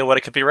no idea what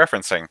it could be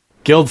referencing.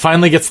 Guild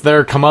finally gets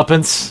their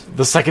comeuppance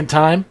the second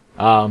time.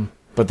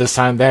 But this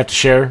time they have to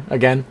share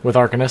again with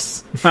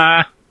Arcanists.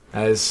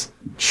 As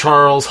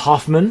Charles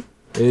Hoffman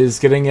is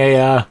getting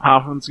a...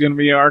 Hoffman's gonna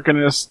be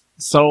Arcanist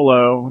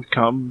solo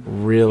come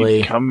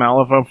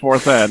Malifaux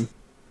 4th Ed.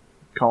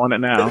 Calling it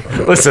now.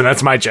 Listen,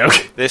 that's my joke.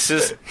 This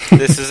is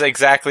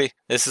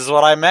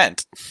what I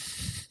meant.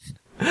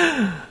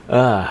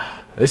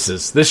 This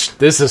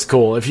is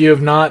cool. If you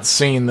have not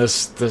seen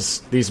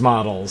these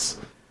models,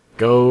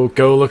 go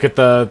look at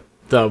the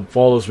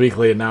Waldo's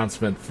Weekly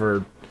announcement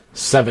for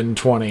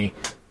 720.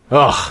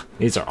 Ugh,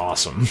 these are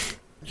awesome.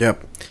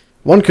 Yep.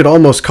 One could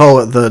almost call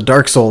it the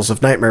Dark Souls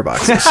of Nightmare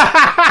Boxes.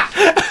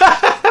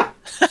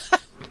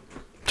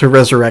 To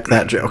resurrect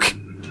that joke.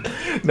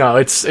 No,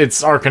 it's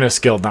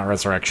Arcanist Guild, not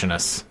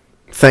Resurrectionists.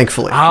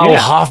 Thankfully. Oh, yeah.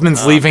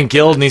 Hoffman's leaving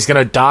Guild and he's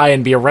gonna die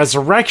and be a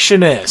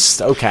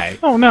Resurrectionist. Okay.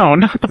 Oh no,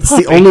 not the puppy. It's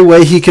the only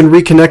way he can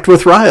reconnect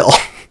with Ryle.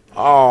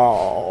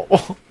 Oh.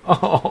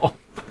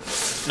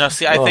 No,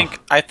 see,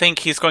 I think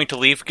he's going to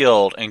leave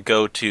Guild and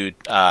go to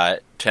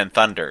 10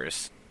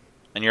 Thunders.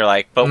 And you're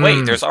like, but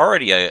wait, there's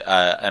already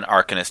an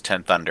Arcanist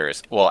 10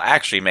 Thunders. Well,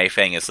 actually, Mei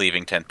Fang is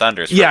leaving 10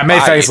 Thunders for Mei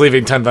Fang's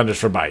leaving 10 Thunders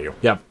for Bayou.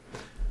 Yep.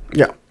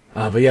 Yeah.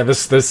 But yeah,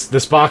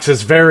 this box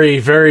is very,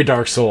 very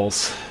Dark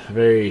Souls.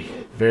 Very,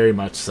 very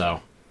much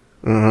so.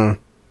 Mm-hmm.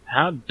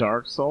 How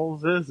Dark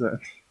Souls is it?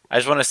 I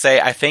just want to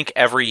say, I think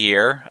every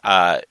year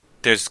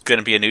there's going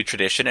to be a new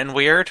tradition in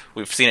Weird.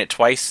 We've seen it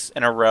twice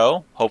in a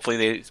row. Hopefully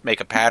they make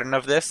a pattern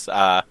of this.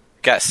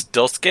 Got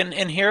Stilskin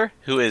in here,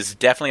 who is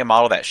definitely a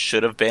model that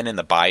should have been in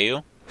the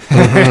Bayou.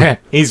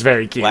 He's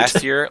very cute.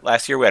 Last year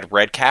we had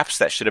Red Caps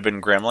that should have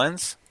been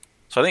Gremlins.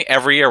 So I think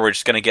every year we're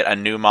just going to get a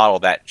new model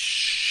that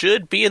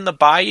should be in the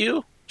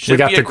Bayou. We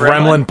got the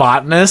Gremlin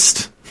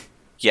Botanist.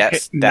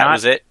 Yes, that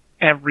was it.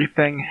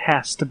 Everything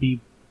has to be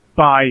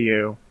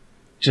Bayou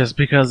just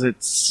because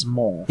it's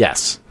small.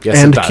 Yes,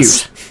 and it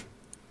does. Cute.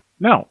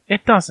 No,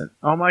 it doesn't.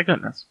 Oh my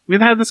goodness.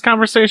 We've had this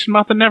conversation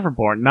about the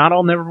Neverborn. Not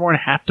all Neverborn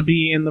have to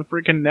be in the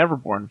freaking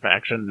Neverborn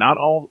faction. Not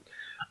all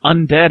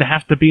undead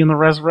have to be in the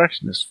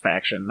Resurrectionist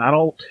faction. Not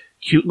all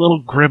cute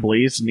little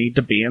Griblies need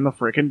to be in the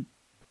freaking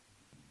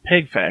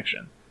Pig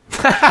faction.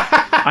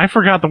 I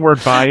forgot the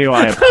word Bayou.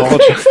 I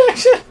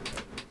apologize.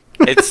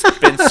 It's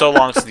been so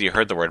long since you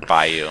heard the word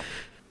Bayou.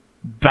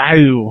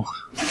 Bayou.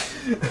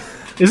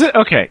 Is it?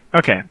 Okay.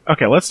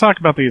 Let's talk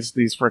about these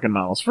freaking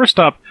models. First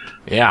up,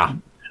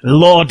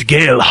 Lord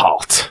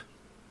Galehalt.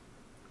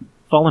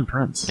 Fallen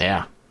Prince.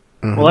 Yeah.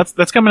 Mm-hmm. Well,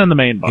 that's coming in the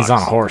main box. He's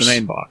on a horse. The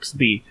main box.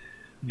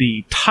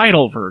 The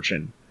title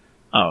version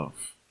of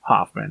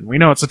Hoffman. We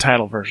know it's a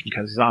title version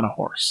because he's on a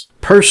horse.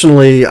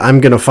 Personally, I'm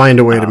going to find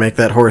a way to make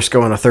that horse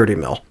go on a 30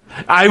 mil.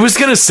 I was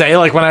going to say,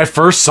 like, when I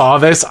first saw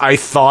this, I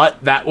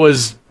thought that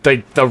was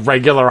the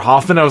regular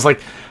Hoffman. I was like,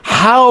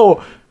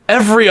 how...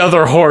 Every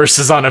other horse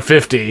is on a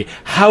 50.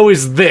 How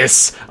is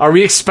this? Are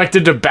we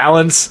expected to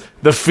balance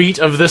the feet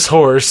of this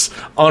horse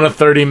on a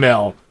 30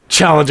 mil?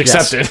 Challenge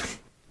accepted.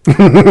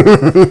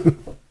 Yes.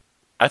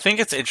 I think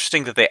it's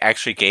interesting that they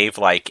actually gave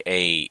like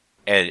a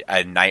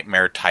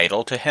nightmare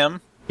title to him.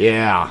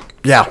 Yeah.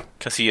 Yeah.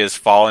 Because he is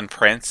Fallen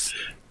Prince,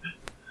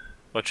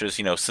 which is,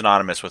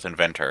 synonymous with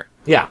Inventor.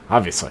 Yeah,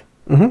 obviously.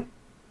 Mm-hmm.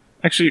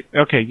 Actually,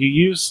 okay, you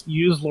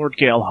use Lord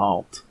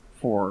Galehalt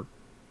for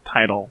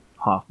title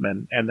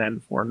Hoffman, and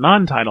then for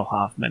non-title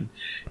Hoffman,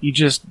 you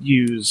just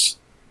use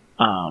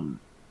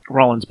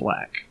Rollins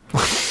Black.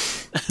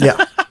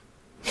 Yeah.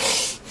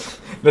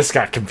 This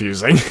got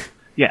confusing.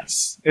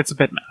 Yes, it's a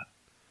bit mad.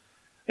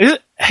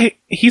 Hey,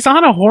 he's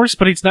on a horse,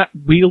 but he's not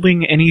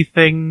wielding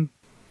anything,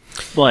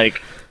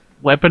 like,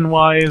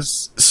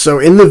 weapon-wise. So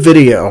in the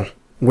video,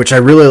 which I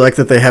really like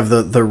that they have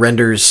the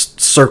renders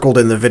circled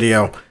in the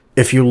video,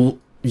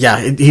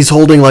 he's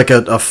holding like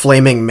a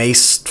flaming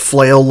mace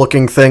flail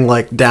looking thing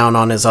like down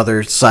on his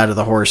other side of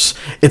the horse.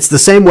 It's the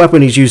same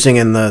weapon he's using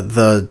in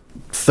the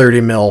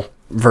 30 mil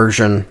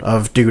version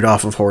of Dude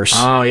Off of Horse.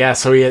 Oh yeah,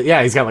 so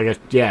he's got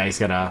he's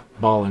got a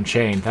ball and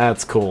chain.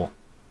 That's cool.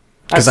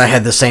 Because I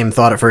had the same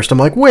thought at first. I'm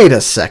like, wait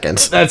a second.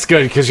 That's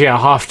good because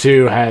Hoff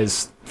 2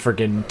 has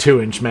freaking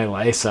 2-inch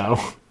melee. So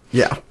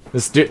Yeah.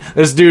 this dude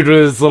with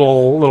his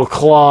little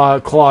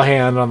claw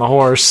hand on the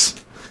horse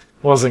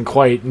wasn't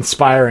quite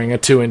inspiring a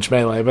 2-inch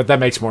melee, but that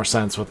makes more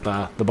sense with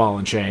the ball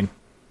and chain.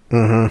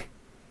 Mm-hmm.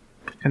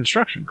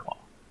 Construction claw.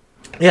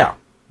 Yeah.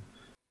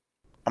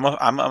 I'm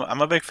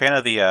a big fan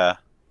of the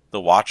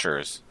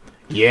Watchers.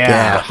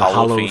 Yeah, the Hollow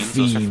Hollow Fiends.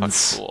 Those are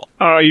Fiends. fucking cool.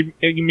 Oh, you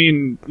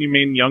mean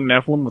young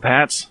Nephilim with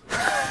hats?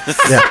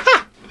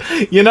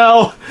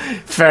 Yeah.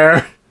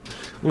 Fair.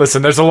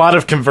 Listen, there's a lot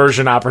of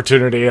conversion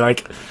opportunity.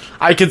 Like,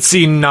 I could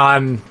see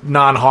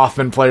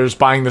non-Hoffman players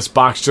buying this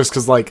box just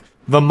because, like,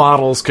 the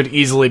models could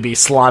easily be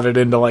slotted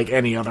into, like,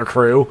 any other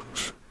crew.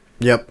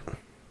 Yep.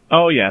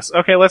 Oh yes.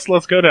 Okay, let's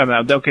go down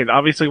that. Okay,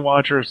 obviously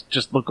Watchers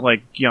just look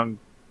like young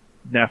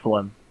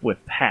Nephilim with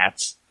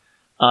hats.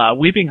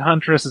 Weeping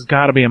Huntress has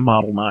got to be a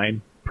Model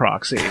 9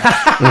 proxy.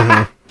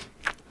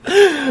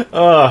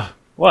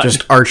 What?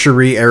 Just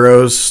archery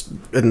arrows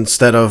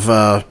instead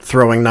of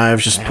throwing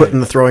knives, just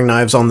putting the throwing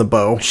knives on the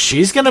bow.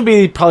 She's gonna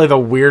be probably the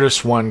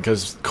weirdest one,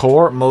 because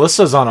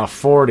Melissa's on a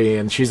 40,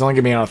 and she's only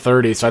gonna be on a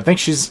 30, so I think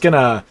she's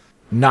gonna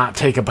not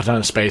take up a ton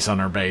of space on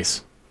her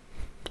base.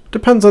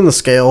 Depends on the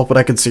scale, but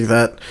I could see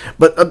that.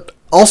 But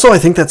also, I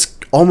think that's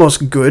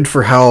almost good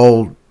for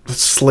how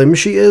slim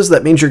she is.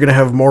 That means you're going to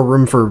have more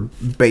room for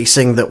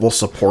basing that will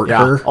support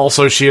her.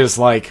 Also, she is,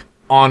 like,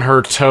 on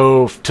her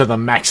toe to the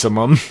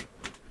maximum.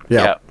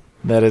 Yeah. Yep.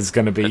 That is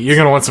gonna be... You're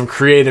gonna want some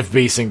creative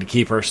basing to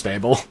keep her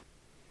stable.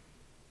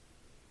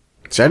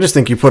 See, I just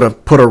think you put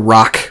a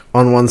rock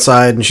on one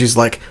side, and she's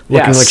like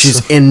looking like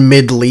she's in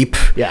mid leap.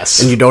 Yes.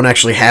 And you don't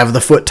actually have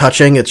the foot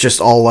touching. It's just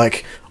all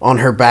like on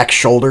her back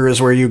shoulder is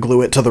where you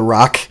glue it to the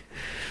rock.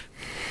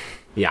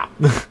 Yeah.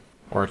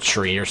 Or a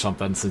tree or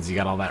something, since you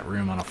got all that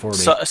room on a 40.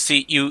 So,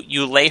 see,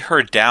 you lay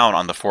her down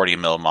on the 40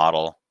 mil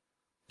model.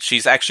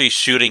 She's actually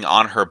shooting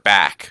on her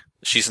back.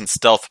 She's in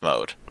stealth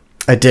mode.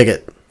 I dig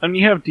it. And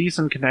you have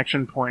decent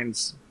connection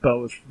points,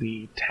 both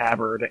the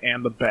tabard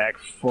and the back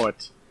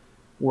foot,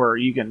 where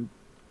you can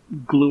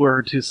glue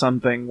her to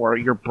something where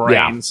your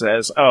brain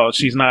says, oh,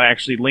 she's not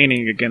actually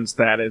leaning against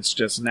that, it's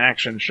just an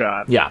action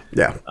shot. Yeah.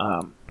 Yeah.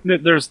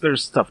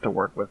 There's stuff to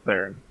work with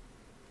there.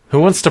 Who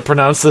wants to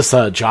pronounce this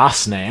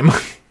Joss name?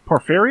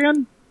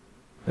 Porphyrion?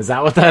 Is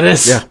that what that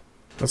is? Yeah.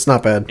 That's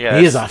not bad. Yeah,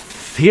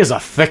 He is a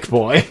thick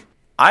boy.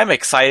 I'm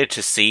excited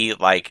to see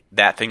like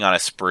that thing on a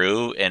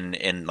sprue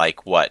in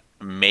like what,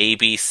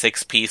 maybe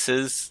 6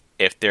 pieces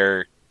if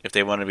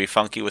they want to be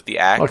funky with the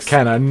axe. What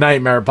kind of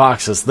nightmare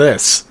box is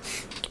this?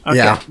 Okay,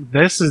 Yeah.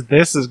 This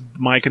is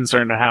my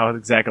concern to how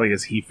exactly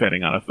is he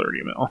fitting on a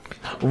 30 mil.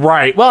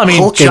 Right. Well, I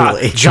mean,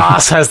 Hulkingly.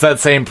 Joss has that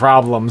same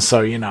problem,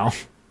 so you know.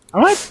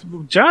 What?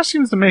 Josh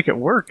seems to make it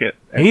work.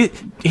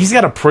 He's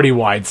got a pretty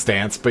wide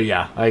stance, but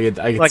yeah, I could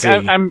Like see.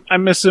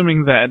 I'm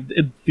assuming that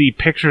the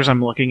pictures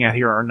I'm looking at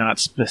here are not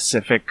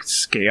specific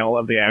scale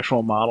of the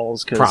actual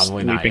models, because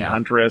Probably not, Weeping yeah.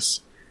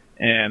 Huntress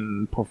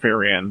and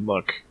Porphyrion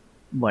look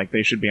like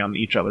they should be on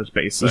each other's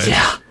base side.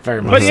 Yeah,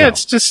 very much. But yeah, so.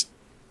 it's just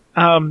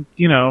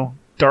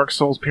Dark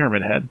Souls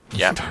Pyramid Head.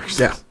 Yeah.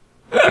 Yeah.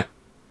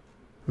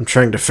 I'm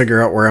trying to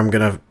figure out where I'm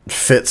going to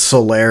fit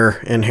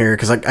Solaire in here,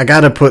 because I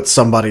got to put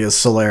somebody as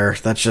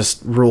Solaire. That's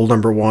just rule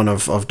number 1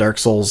 of Dark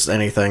Souls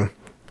anything.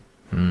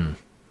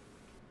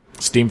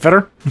 Steam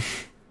Fitter.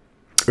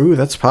 Ooh,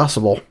 that's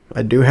possible.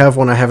 I do have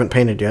one I haven't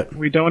painted yet.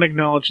 We don't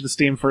acknowledge the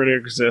Steam Furter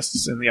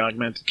exists in the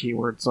augmented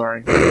keyword,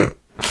 sorry.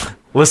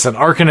 Listen,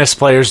 Arcanist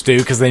players do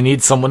because they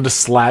need someone to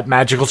slap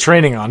magical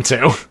training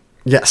onto.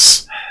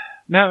 Yes.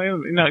 No,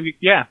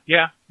 yeah,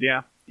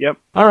 yep.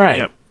 All right.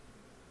 Yep.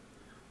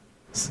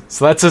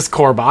 So that's his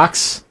core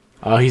box.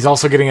 He's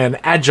also getting an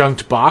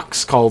adjunct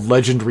box called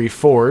Legend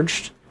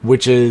Reforged,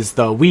 which is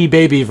the wee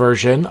baby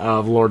version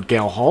of Lord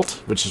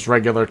Galehalt, which is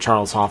regular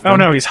Charles Hoffman. Oh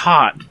no, he's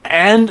hot.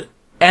 And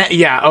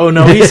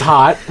he's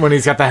hot when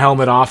he's got the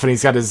helmet off and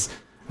he's got his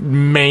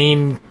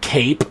main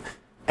cape.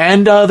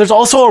 And there's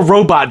also a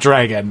robot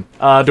dragon.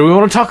 Do we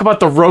want to talk about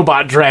the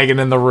robot dragon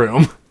in the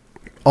room?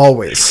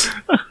 Always.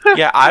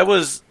 Yeah,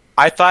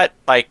 I thought,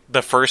 like,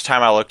 the first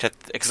time I looked at...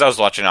 Because I was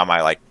watching on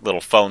my, like,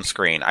 little phone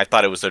screen. I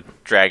thought it was a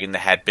dragon that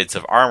had bits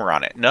of armor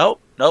on it.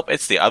 Nope,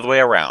 it's the other way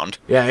around.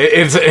 Yeah,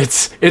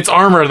 it's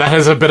armor that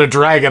has a bit of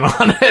dragon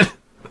on it.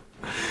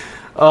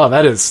 Oh,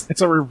 that is...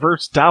 It's a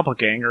reverse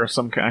doppelganger of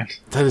some kind.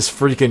 That is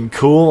freaking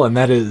cool, and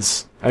that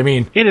is... I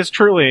mean... It is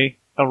truly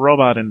a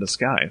robot in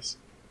disguise.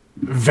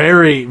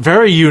 Very,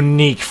 very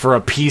unique for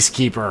a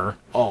Peacekeeper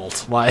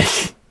alt.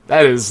 Like,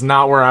 that is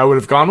not where I would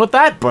have gone with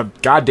that,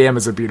 but goddamn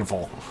is it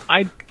beautiful.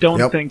 I don't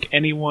Yep. think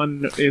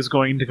anyone is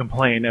going to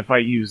complain if I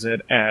use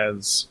it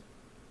as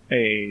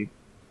a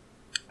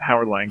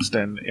Howard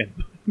Langston in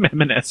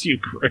MNSU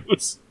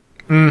Cruise.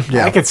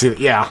 Yeah. I can see that.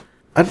 Yeah.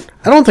 I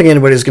don't think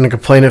anybody's going to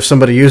complain if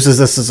somebody uses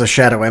this as a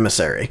Shadow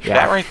Emissary. Yeah.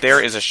 That right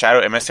there is a Shadow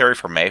Emissary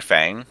for Mei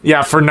Fang.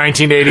 Yeah, for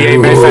 1988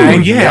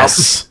 Mayfang.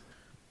 Yes.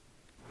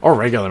 Or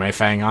regular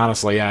Mayfang,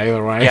 honestly. Yeah,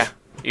 either way. Yeah,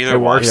 either It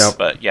one. works. Yep.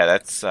 But yeah,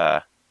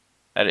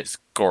 that is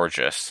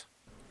gorgeous.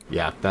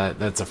 Yeah,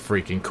 that's a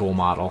freaking cool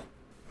model.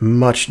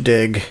 Much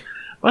dig.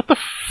 What the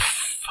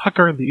fuck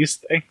are these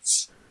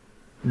things?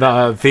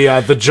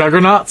 The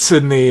juggernauts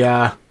in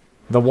the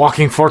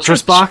Walking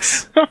Fortress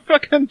box.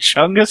 Fucking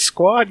Chunga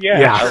Squad? Yeah.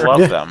 Yeah. I love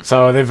Yeah. them.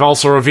 So they've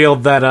also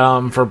revealed that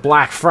for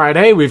Black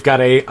Friday we've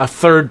got a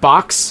third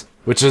box,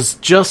 which is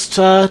just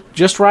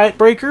Riot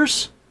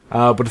Breakers,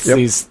 but it's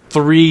these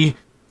 3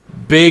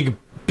 big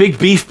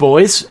beef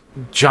boys,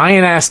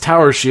 giant ass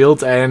tower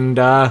shields, and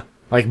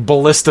like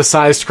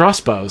ballista-sized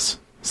crossbows.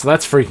 So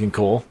that's freaking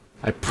cool.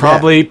 I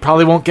probably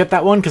won't get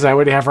that one because I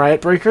already have Riot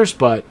Breakers,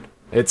 but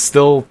it's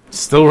still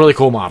really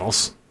cool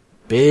models.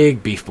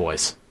 Big beef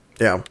boys.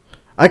 Yeah.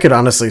 I could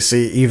honestly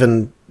see,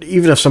 even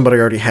if somebody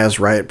already has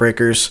Riot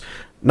Breakers,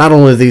 not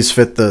only these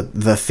fit the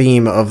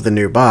theme of the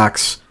new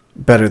box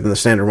better than the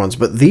standard ones,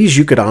 but these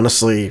you could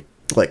honestly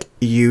like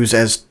use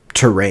as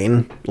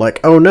terrain. Like,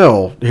 oh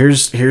no,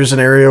 here's an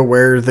area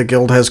where the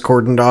guild has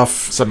cordoned off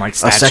Some like a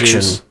section.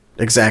 statues.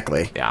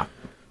 Exactly. Yeah.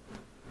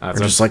 Or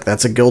just like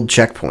that's a guild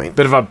checkpoint.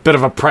 Bit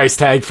of a price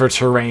tag for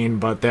terrain,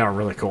 but they are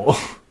really cool.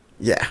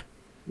 Yeah.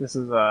 This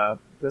is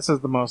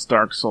the most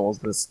Dark Souls.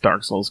 This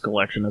Dark Souls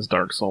collection is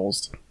Dark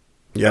Souls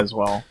Yep. as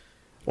well.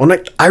 Well,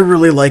 I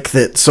really like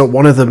that. So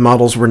one of the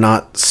models we're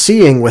not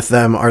seeing with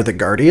them are the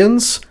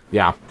Guardians.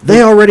 Yeah.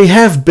 They already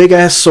have big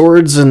ass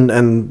swords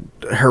and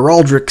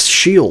heraldic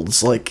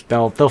shields. Like,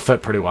 They'll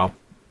fit pretty well.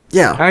 And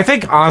yeah, I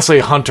think honestly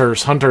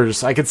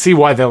hunters, I could see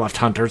why they left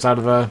hunters out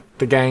of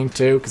the gang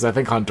too, because I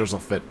think hunters will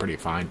fit pretty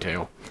fine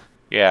too.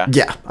 Yeah.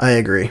 yeah, I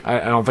agree.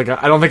 I don't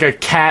think a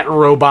cat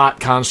robot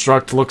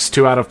construct looks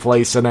too out of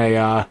place in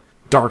a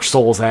Dark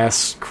Souls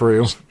ass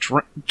crew.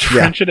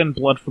 Trench it in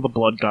blood for the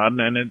Blood God,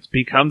 and it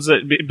becomes a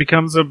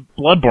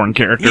Bloodborne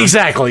character.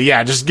 Exactly.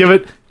 Yeah. Just give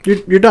it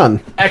You're done.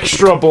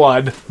 extra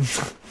blood.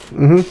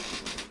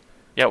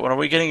 Yeah, when are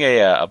we getting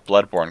a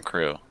Bloodborne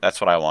crew?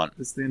 That's what I want.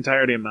 It's the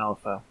entirety of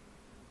Malifaux.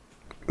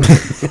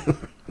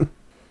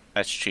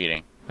 That's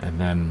cheating.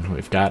 And then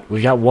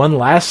we got one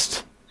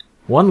last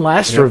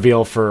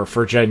reveal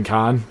for Gen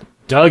Con.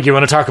 Doug, you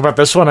want to talk about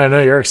this one? I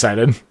know you're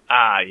excited.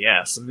 Ah,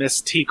 yes,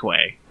 Miss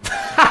Tikwe.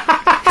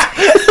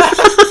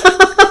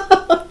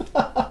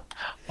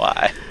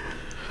 Why?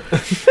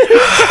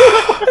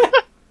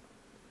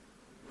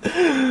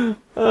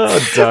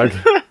 Oh, Doug.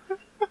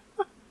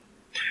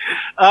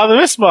 The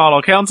Miss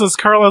model counts as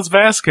Carlos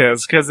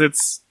Vasquez because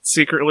it's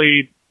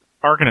secretly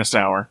Arcanist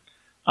Hour.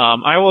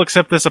 I will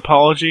accept this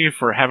apology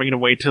for having to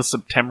wait till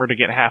September to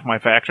get half my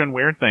faction.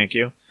 Weird, thank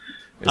you.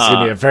 It's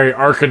gonna be a very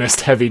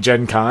Arcanist heavy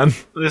Gen Con.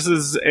 This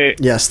is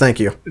Yes, thank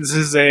you.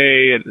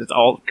 it's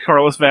all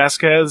Carlos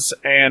Vasquez,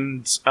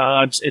 and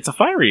it's a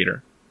fire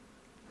eater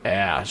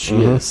Yeah, she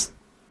is.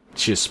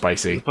 She is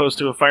spicy. opposed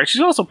to a fire.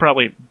 She's also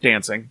probably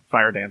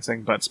fire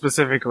dancing, but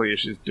specifically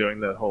she's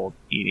doing the whole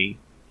Edie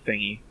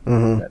thingy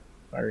that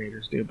fire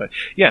eaters do. But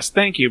yes,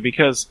 thank you,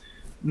 because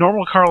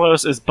normal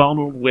Carlos is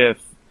bundled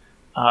with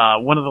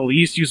one of the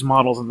least used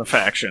models in the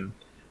faction,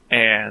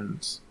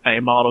 and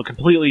a model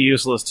completely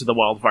useless to the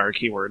wildfire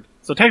keyword.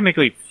 So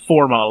technically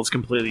 4 models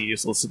completely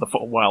useless to the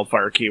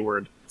wildfire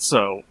keyword.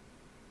 So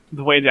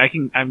the way that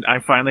I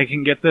finally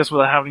can get this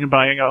without having to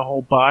buy a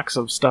whole box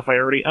of stuff I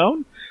already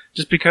own,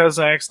 just because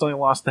I accidentally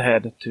lost the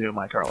head to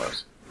my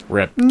Carlos.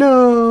 Rip.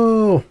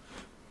 No.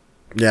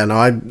 Yeah,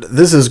 no,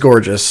 this is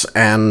gorgeous,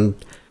 and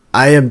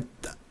I'm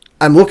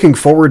looking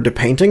forward to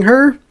painting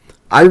her.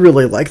 I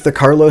really like the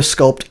Carlos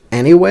sculpt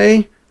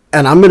anyway,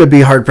 and I'm gonna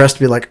be hard pressed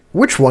to be like,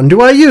 which one do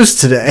I use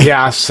today?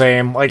 Yeah,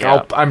 same. Like,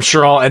 Yeah. I'm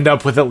sure I'll end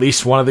up with at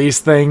least one of these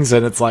things,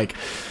 and it's like,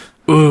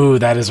 ooh,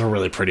 that is a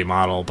really pretty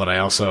model, but I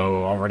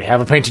also already have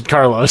a painted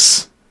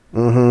Carlos.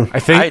 Mm-hmm. I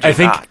think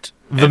not.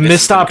 the And this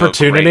missed is gonna go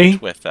opportunity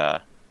great with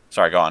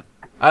sorry, go on.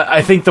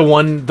 I think the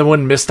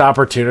one missed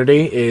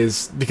opportunity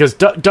is because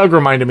Doug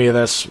reminded me of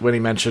this when he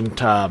mentioned,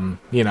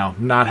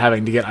 not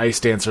having to get ice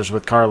dancers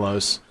with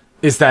Carlos,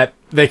 is that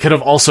they could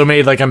have also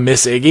made like a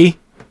Miss Iggy.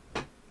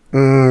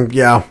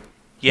 Yeah.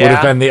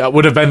 Yeah.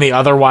 Would have been the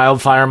other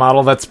wildfire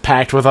model that's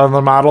packed with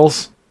other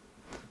models.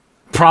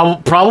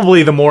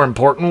 Probably the more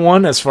important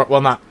one,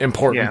 not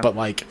important, Yeah. but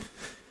like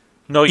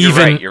No, you're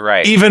right. You're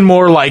right. even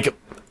more like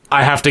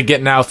I have to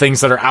get now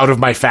things that are out of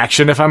my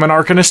faction if I'm an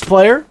Arcanist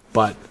player.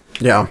 But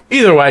Yeah.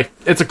 either way,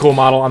 it's a cool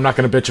model. I'm not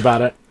going to bitch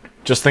about it.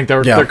 Just think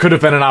there could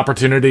have been an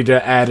opportunity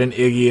to add an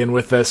Iggy in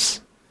with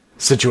this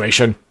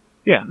situation.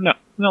 Yeah,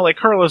 no, like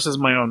Carlos is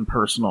my own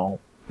personal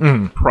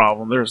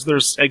problem.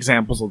 There's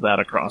examples of that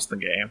across the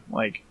game,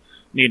 like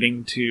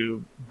needing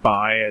to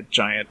buy a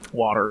giant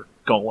water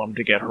golem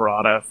to get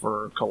Harada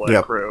for Colette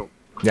Yep. Crew.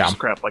 Yeah. Just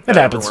crap like It that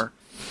happens. everywhere.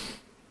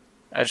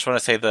 I just want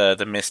to say the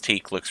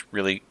Mystique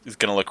is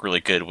going to look really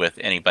good with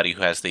anybody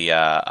who has the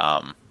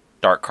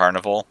Dark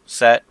Carnival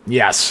set.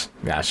 Yes.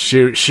 Yeah,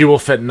 she will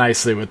fit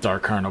nicely with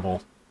Dark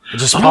Carnival.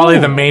 Which is probably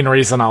the main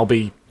reason I'll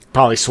be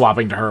probably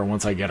swapping to her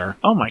once I get her.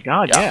 Oh my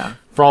god, yeah.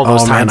 For all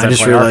those times I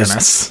just realized.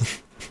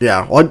 Arcanist.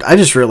 Yeah, well, I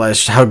just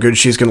realized how good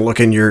she's going to look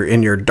in your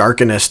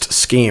Darkenist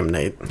scheme,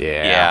 Nate.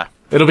 Yeah.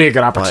 It'll be a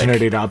good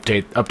opportunity to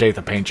update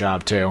the paint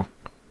job, too.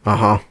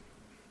 Uh-huh.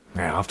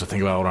 Yeah, I'll have to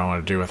think about what I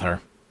want to do with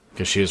her.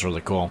 Because she is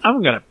really cool.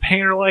 I'm gonna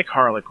paint her like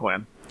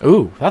Harlequin.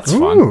 Ooh, that's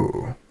fun.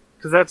 Ooh.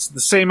 Because that's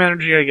the same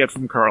energy I get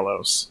from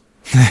Carlos.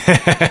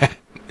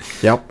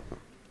 Yep.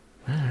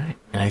 And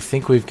I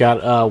think we've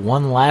got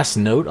one last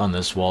note on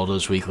this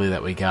Waldo's Weekly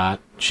that we got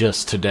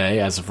just today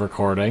as of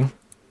recording.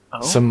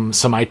 Oh.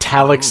 Some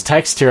italics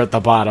text here at the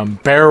bottom.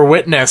 Bear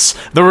witness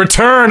the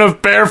return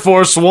of Bear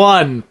Force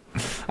 1.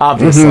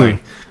 Obviously.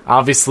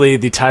 Obviously,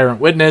 the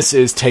Tyrant Witness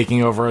is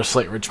taking over a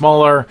Slate Ridge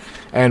Mauler,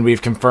 and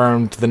we've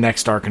confirmed the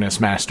next Arcanist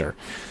Master.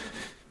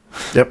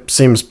 Yep,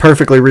 seems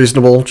perfectly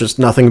reasonable, just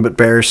nothing but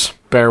bears.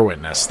 Bear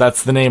Witness,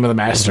 that's the name of the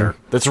Master.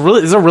 That's a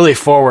really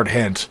forward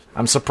hint.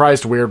 I'm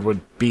surprised Weird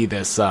would be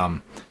this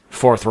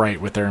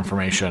forthright with their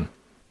information.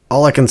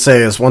 All I can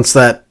say is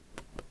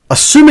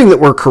assuming that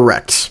we're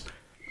correct,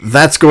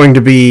 that's going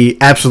to be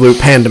absolute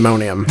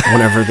pandemonium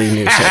whenever the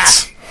news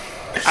hits.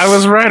 I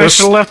was right. I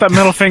should have left that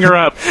middle finger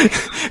up.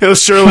 He'll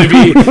surely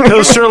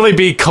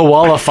be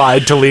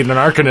qualified to lead an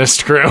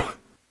Arcanist crew.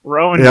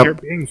 Rowan, you're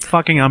being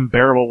fucking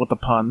unbearable with the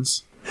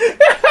puns.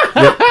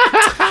 Yep.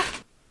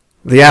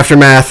 The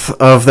aftermath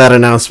of that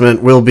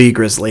announcement will be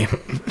grisly.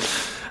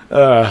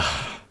 Okay.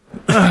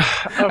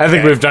 I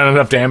think we've done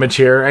enough damage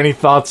here. Any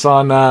thoughts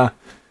on...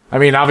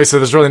 obviously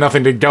there's really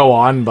nothing to go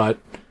on, but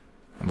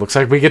it looks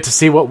like we get to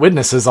see what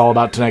Witness is all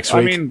about next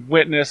week.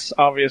 Witness,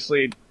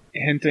 obviously,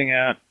 hinting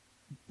at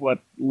what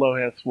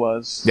Lohith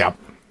was. Yeah.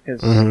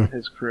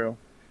 His crew.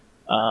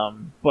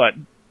 But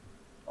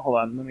hold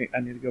on, I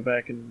need to go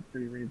back and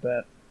reread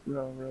that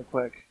real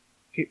quick.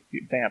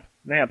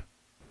 Vamp.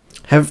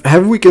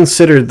 Have we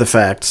considered the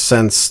fact,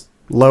 since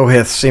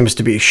Lohith seems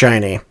to be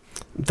shiny,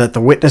 that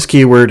the witness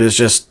keyword is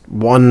just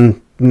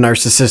one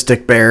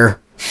narcissistic bear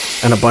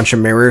and a bunch of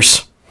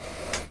mirrors?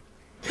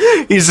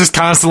 He's just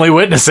constantly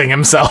witnessing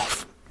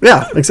himself.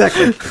 Yeah,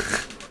 exactly.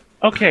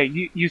 Okay,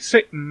 you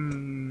say...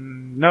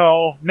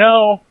 No,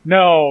 okay.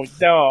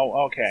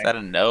 Is that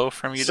a no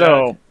from you, So,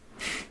 Doug?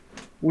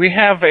 we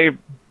have a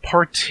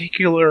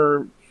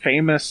particular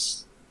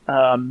famous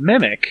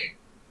mimic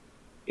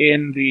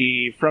in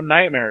the From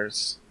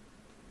Nightmares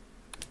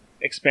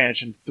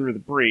expansion Through the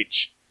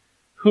Breach,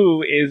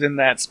 who is in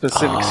that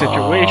specific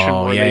situation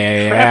where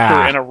they trap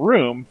her in a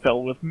room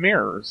filled with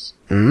mirrors.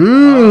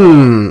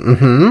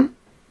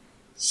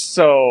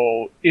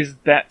 So, is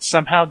that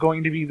somehow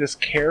going to be this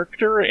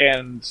character,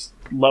 and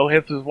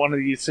Lohith is one of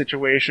these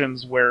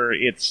situations where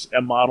it's a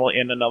model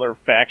in another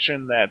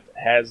faction that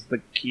has the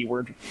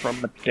keyword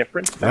from a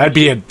different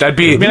faction? That'd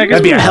be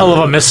a hell of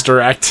a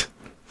misdirect.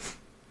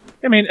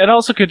 It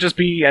also could just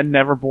be a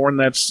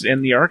Neverborn that's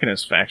in the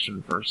Arcanist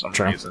faction for some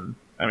reason.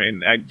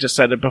 I just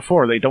said it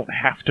before, they don't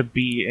have to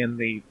be in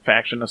the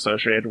faction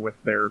associated with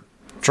their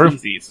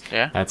species.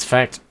 Yeah. That's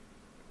fact.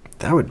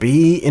 That would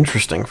be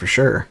interesting for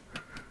sure.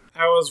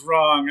 I was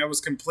wrong. I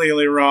was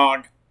completely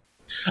wrong.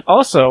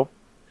 Also,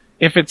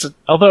 if it's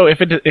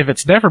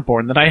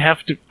Neverborn, then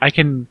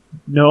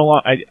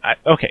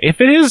okay,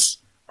 if it is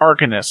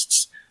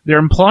Arcanists, they're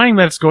implying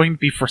that it's going to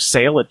be for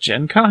sale at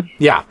Gen Con.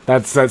 Yeah,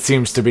 that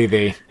seems to be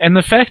the... And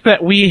the fact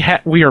that we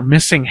are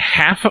missing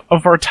half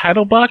of our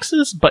title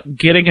boxes, but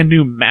getting a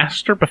new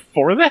master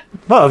before that?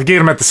 Well, get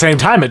them at the same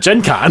time at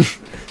Gen Con.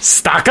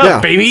 Stock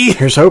up, baby!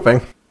 Here's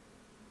hoping.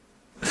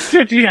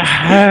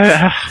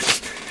 Yeah.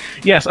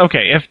 Yes,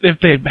 okay, if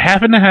they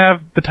happen to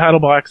have the title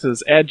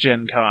boxes at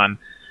Gen Con,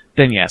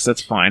 then yes,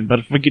 that's fine. But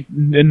if we get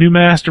a new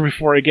master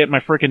before I get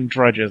my frickin'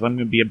 drudges, I'm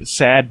gonna be a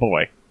sad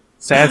boy.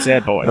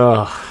 Sad boy.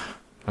 Ugh.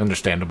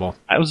 Understandable.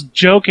 I was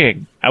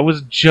joking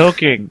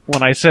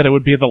when I said it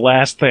would be the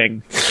last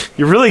thing.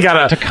 You really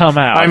gotta to come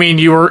out.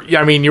 You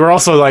were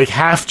also like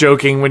half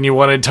joking when you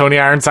wanted Tony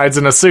Ironsides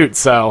in a suit.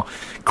 So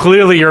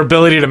clearly, your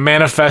ability to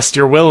manifest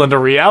your will into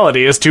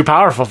reality is too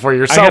powerful for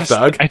yourself,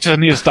 Doug. I just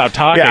need to stop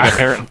talking. Yeah.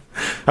 Apparently,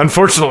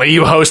 unfortunately,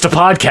 you host a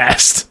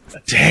podcast.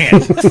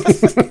 Damn.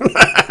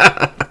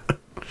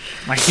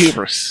 My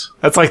hubris.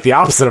 That's like the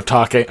opposite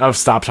of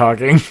stop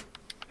talking.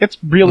 It's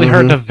really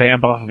hard to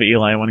vamp off of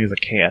Eli when he's a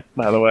cat,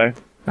 by the way.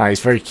 He's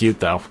very cute,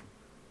 though.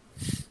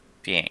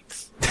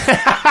 Thanks.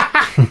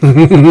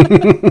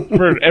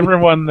 For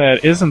everyone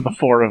that isn't the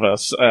four of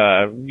us,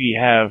 we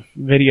have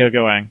video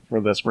going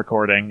for this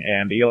recording,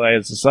 and Eli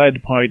has decided to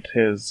point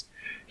his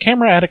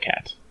camera at a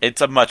cat. It's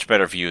a much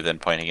better view than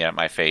pointing it at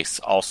my face.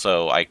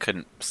 Also, I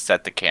couldn't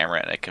set the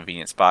camera in a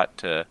convenient spot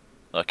to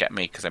look at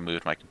me because I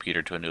moved my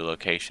computer to a new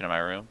location in my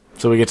room.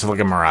 So we get to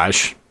look at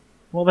Mirage.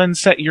 Well, then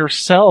set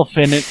yourself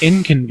in an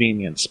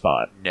inconvenient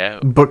spot. No.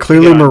 But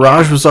clearly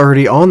Mirage was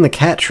already on the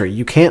cat tree.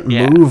 You can't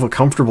move a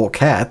comfortable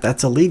cat.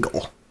 That's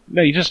illegal.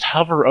 No, you just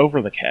hover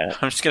over the cat.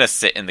 I'm just gonna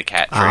sit in the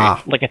cat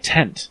tree. Like a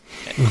tent.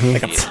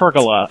 Like a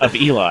pergola of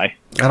Eli.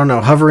 I don't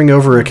know. Hovering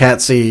over a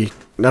cat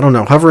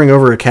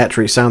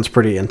tree sounds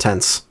pretty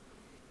intense.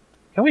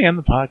 Can we end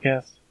the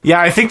podcast?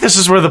 Yeah, I think this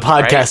is where the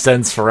podcast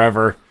ends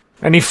forever.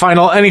 Any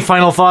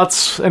final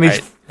thoughts? Any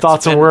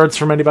thoughts and words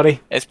from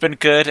anybody? It's been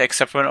good,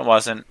 except when it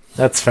wasn't.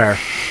 That's fair.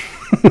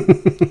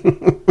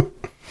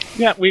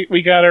 Yeah,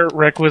 we got our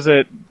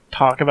requisite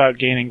talk about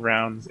gaining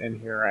grounds in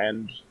here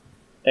and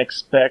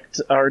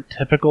expect our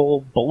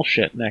typical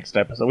bullshit next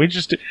episode. We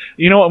just,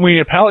 you know what, we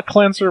need a palate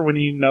cleanser, we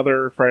need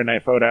another Friday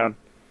Night Down.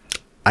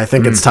 I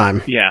think it's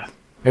time. Yeah.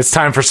 It's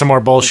time for some more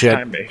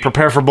bullshit.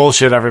 Prepare for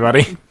bullshit,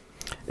 everybody.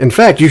 In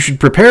fact, you should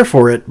prepare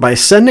for it by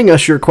sending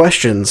us your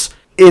questions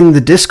in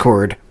the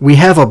Discord. We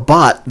have a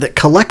bot that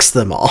collects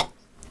them all.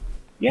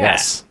 Yeah.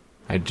 Yes.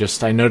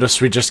 I noticed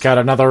we just got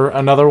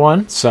another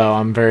one, so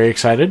I'm very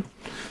excited.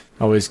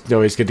 Always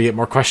good to get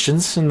more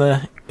questions in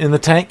the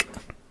tank.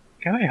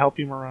 Can I help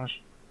you, Mirage?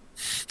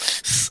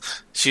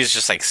 She's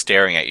just like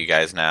staring at you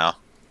guys now.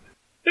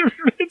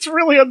 It's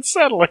really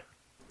unsettling.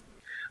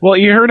 Well,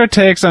 you heard our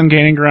takes on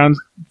Gaining Ground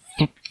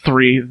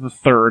 3, the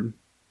third.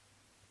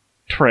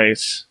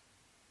 Trace.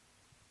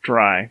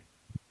 Dry.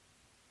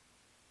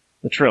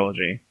 The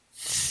trilogy.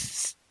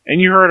 And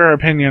you heard our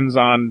opinions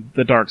on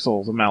the Dark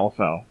Souls of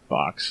Malifaux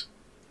box.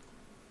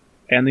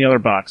 And the other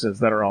boxes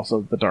that are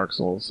also the Dark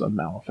Souls of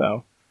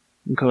Malifaux,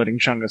 including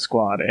Chunga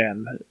Squad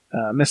and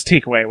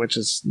Mystique Way, which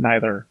is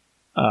neither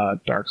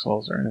Dark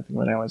Souls or anything.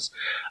 But anyways,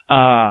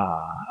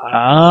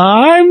 I'm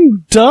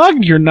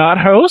Doug, your not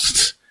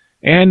host,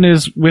 and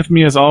is with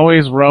me as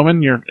always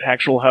Roman, your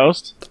actual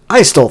host.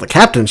 I stole the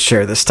captain's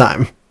chair this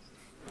time.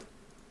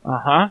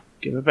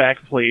 Give it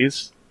back,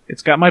 please.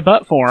 It's got my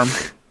butt form.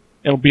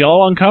 It'll be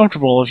all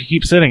uncomfortable if you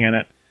keep sitting in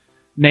it.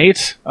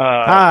 Nate,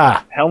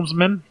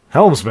 Helmsman.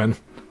 Helmsman.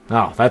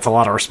 Oh, that's a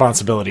lot of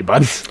responsibility,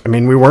 bud. I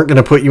mean, we weren't going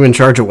to put you in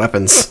charge of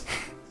weapons.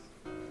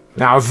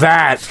 Now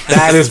that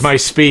is my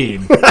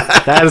speed.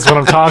 That is what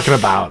I'm talking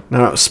about.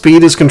 No,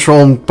 speed is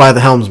controlled by the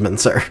helmsman,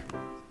 sir.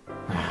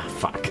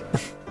 Fuck.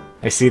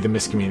 I see the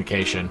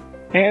miscommunication.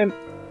 And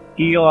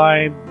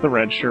Eli, the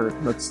red shirt.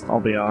 I'll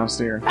be honest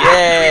here.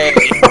 Yay!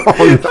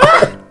 Oh,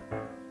 no.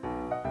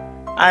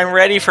 I'm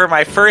ready for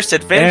my first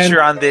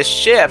adventure on this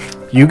ship.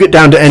 You get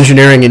down to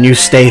engineering and you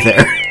stay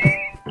there.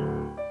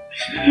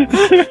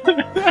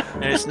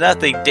 There's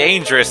nothing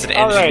dangerous in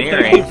Alright,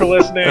 engineering. thank you for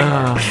listening.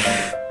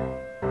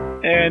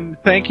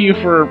 And thank you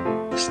for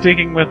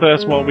sticking with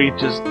us while we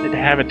just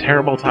have a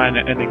terrible time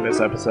ending this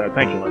episode.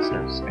 Thank you,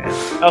 listeners.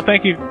 And,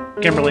 thank you,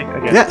 Kimberly,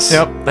 again. Yes.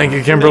 Yep. Thank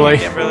you, Kimberly.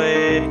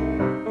 Kimberly.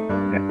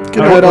 Good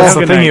night, all. That's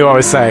the thing you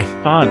always say.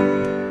 Fun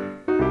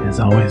is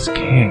always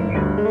king.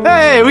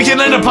 Hey, we can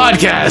end a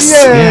podcast.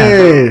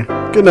 Yay!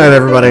 Yeah. Good night,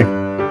 everybody.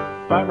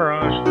 Bye,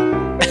 Mirage.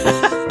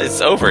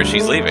 It's over.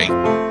 She's leaving.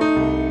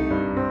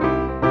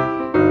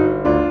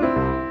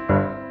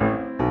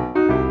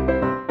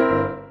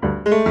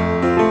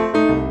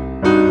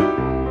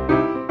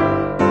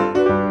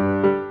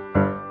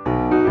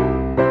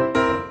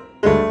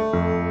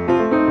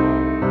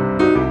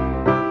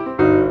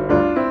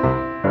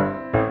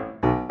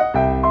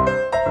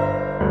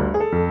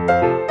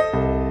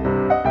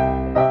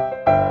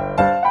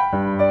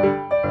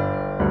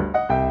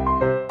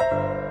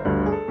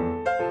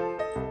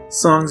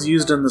 Songs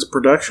used in this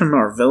production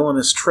are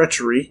Villainous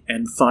Treachery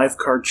and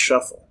 5-Card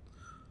Shuffle.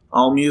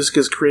 All music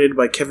is created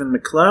by Kevin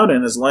MacLeod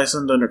and is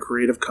licensed under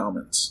Creative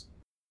Commons.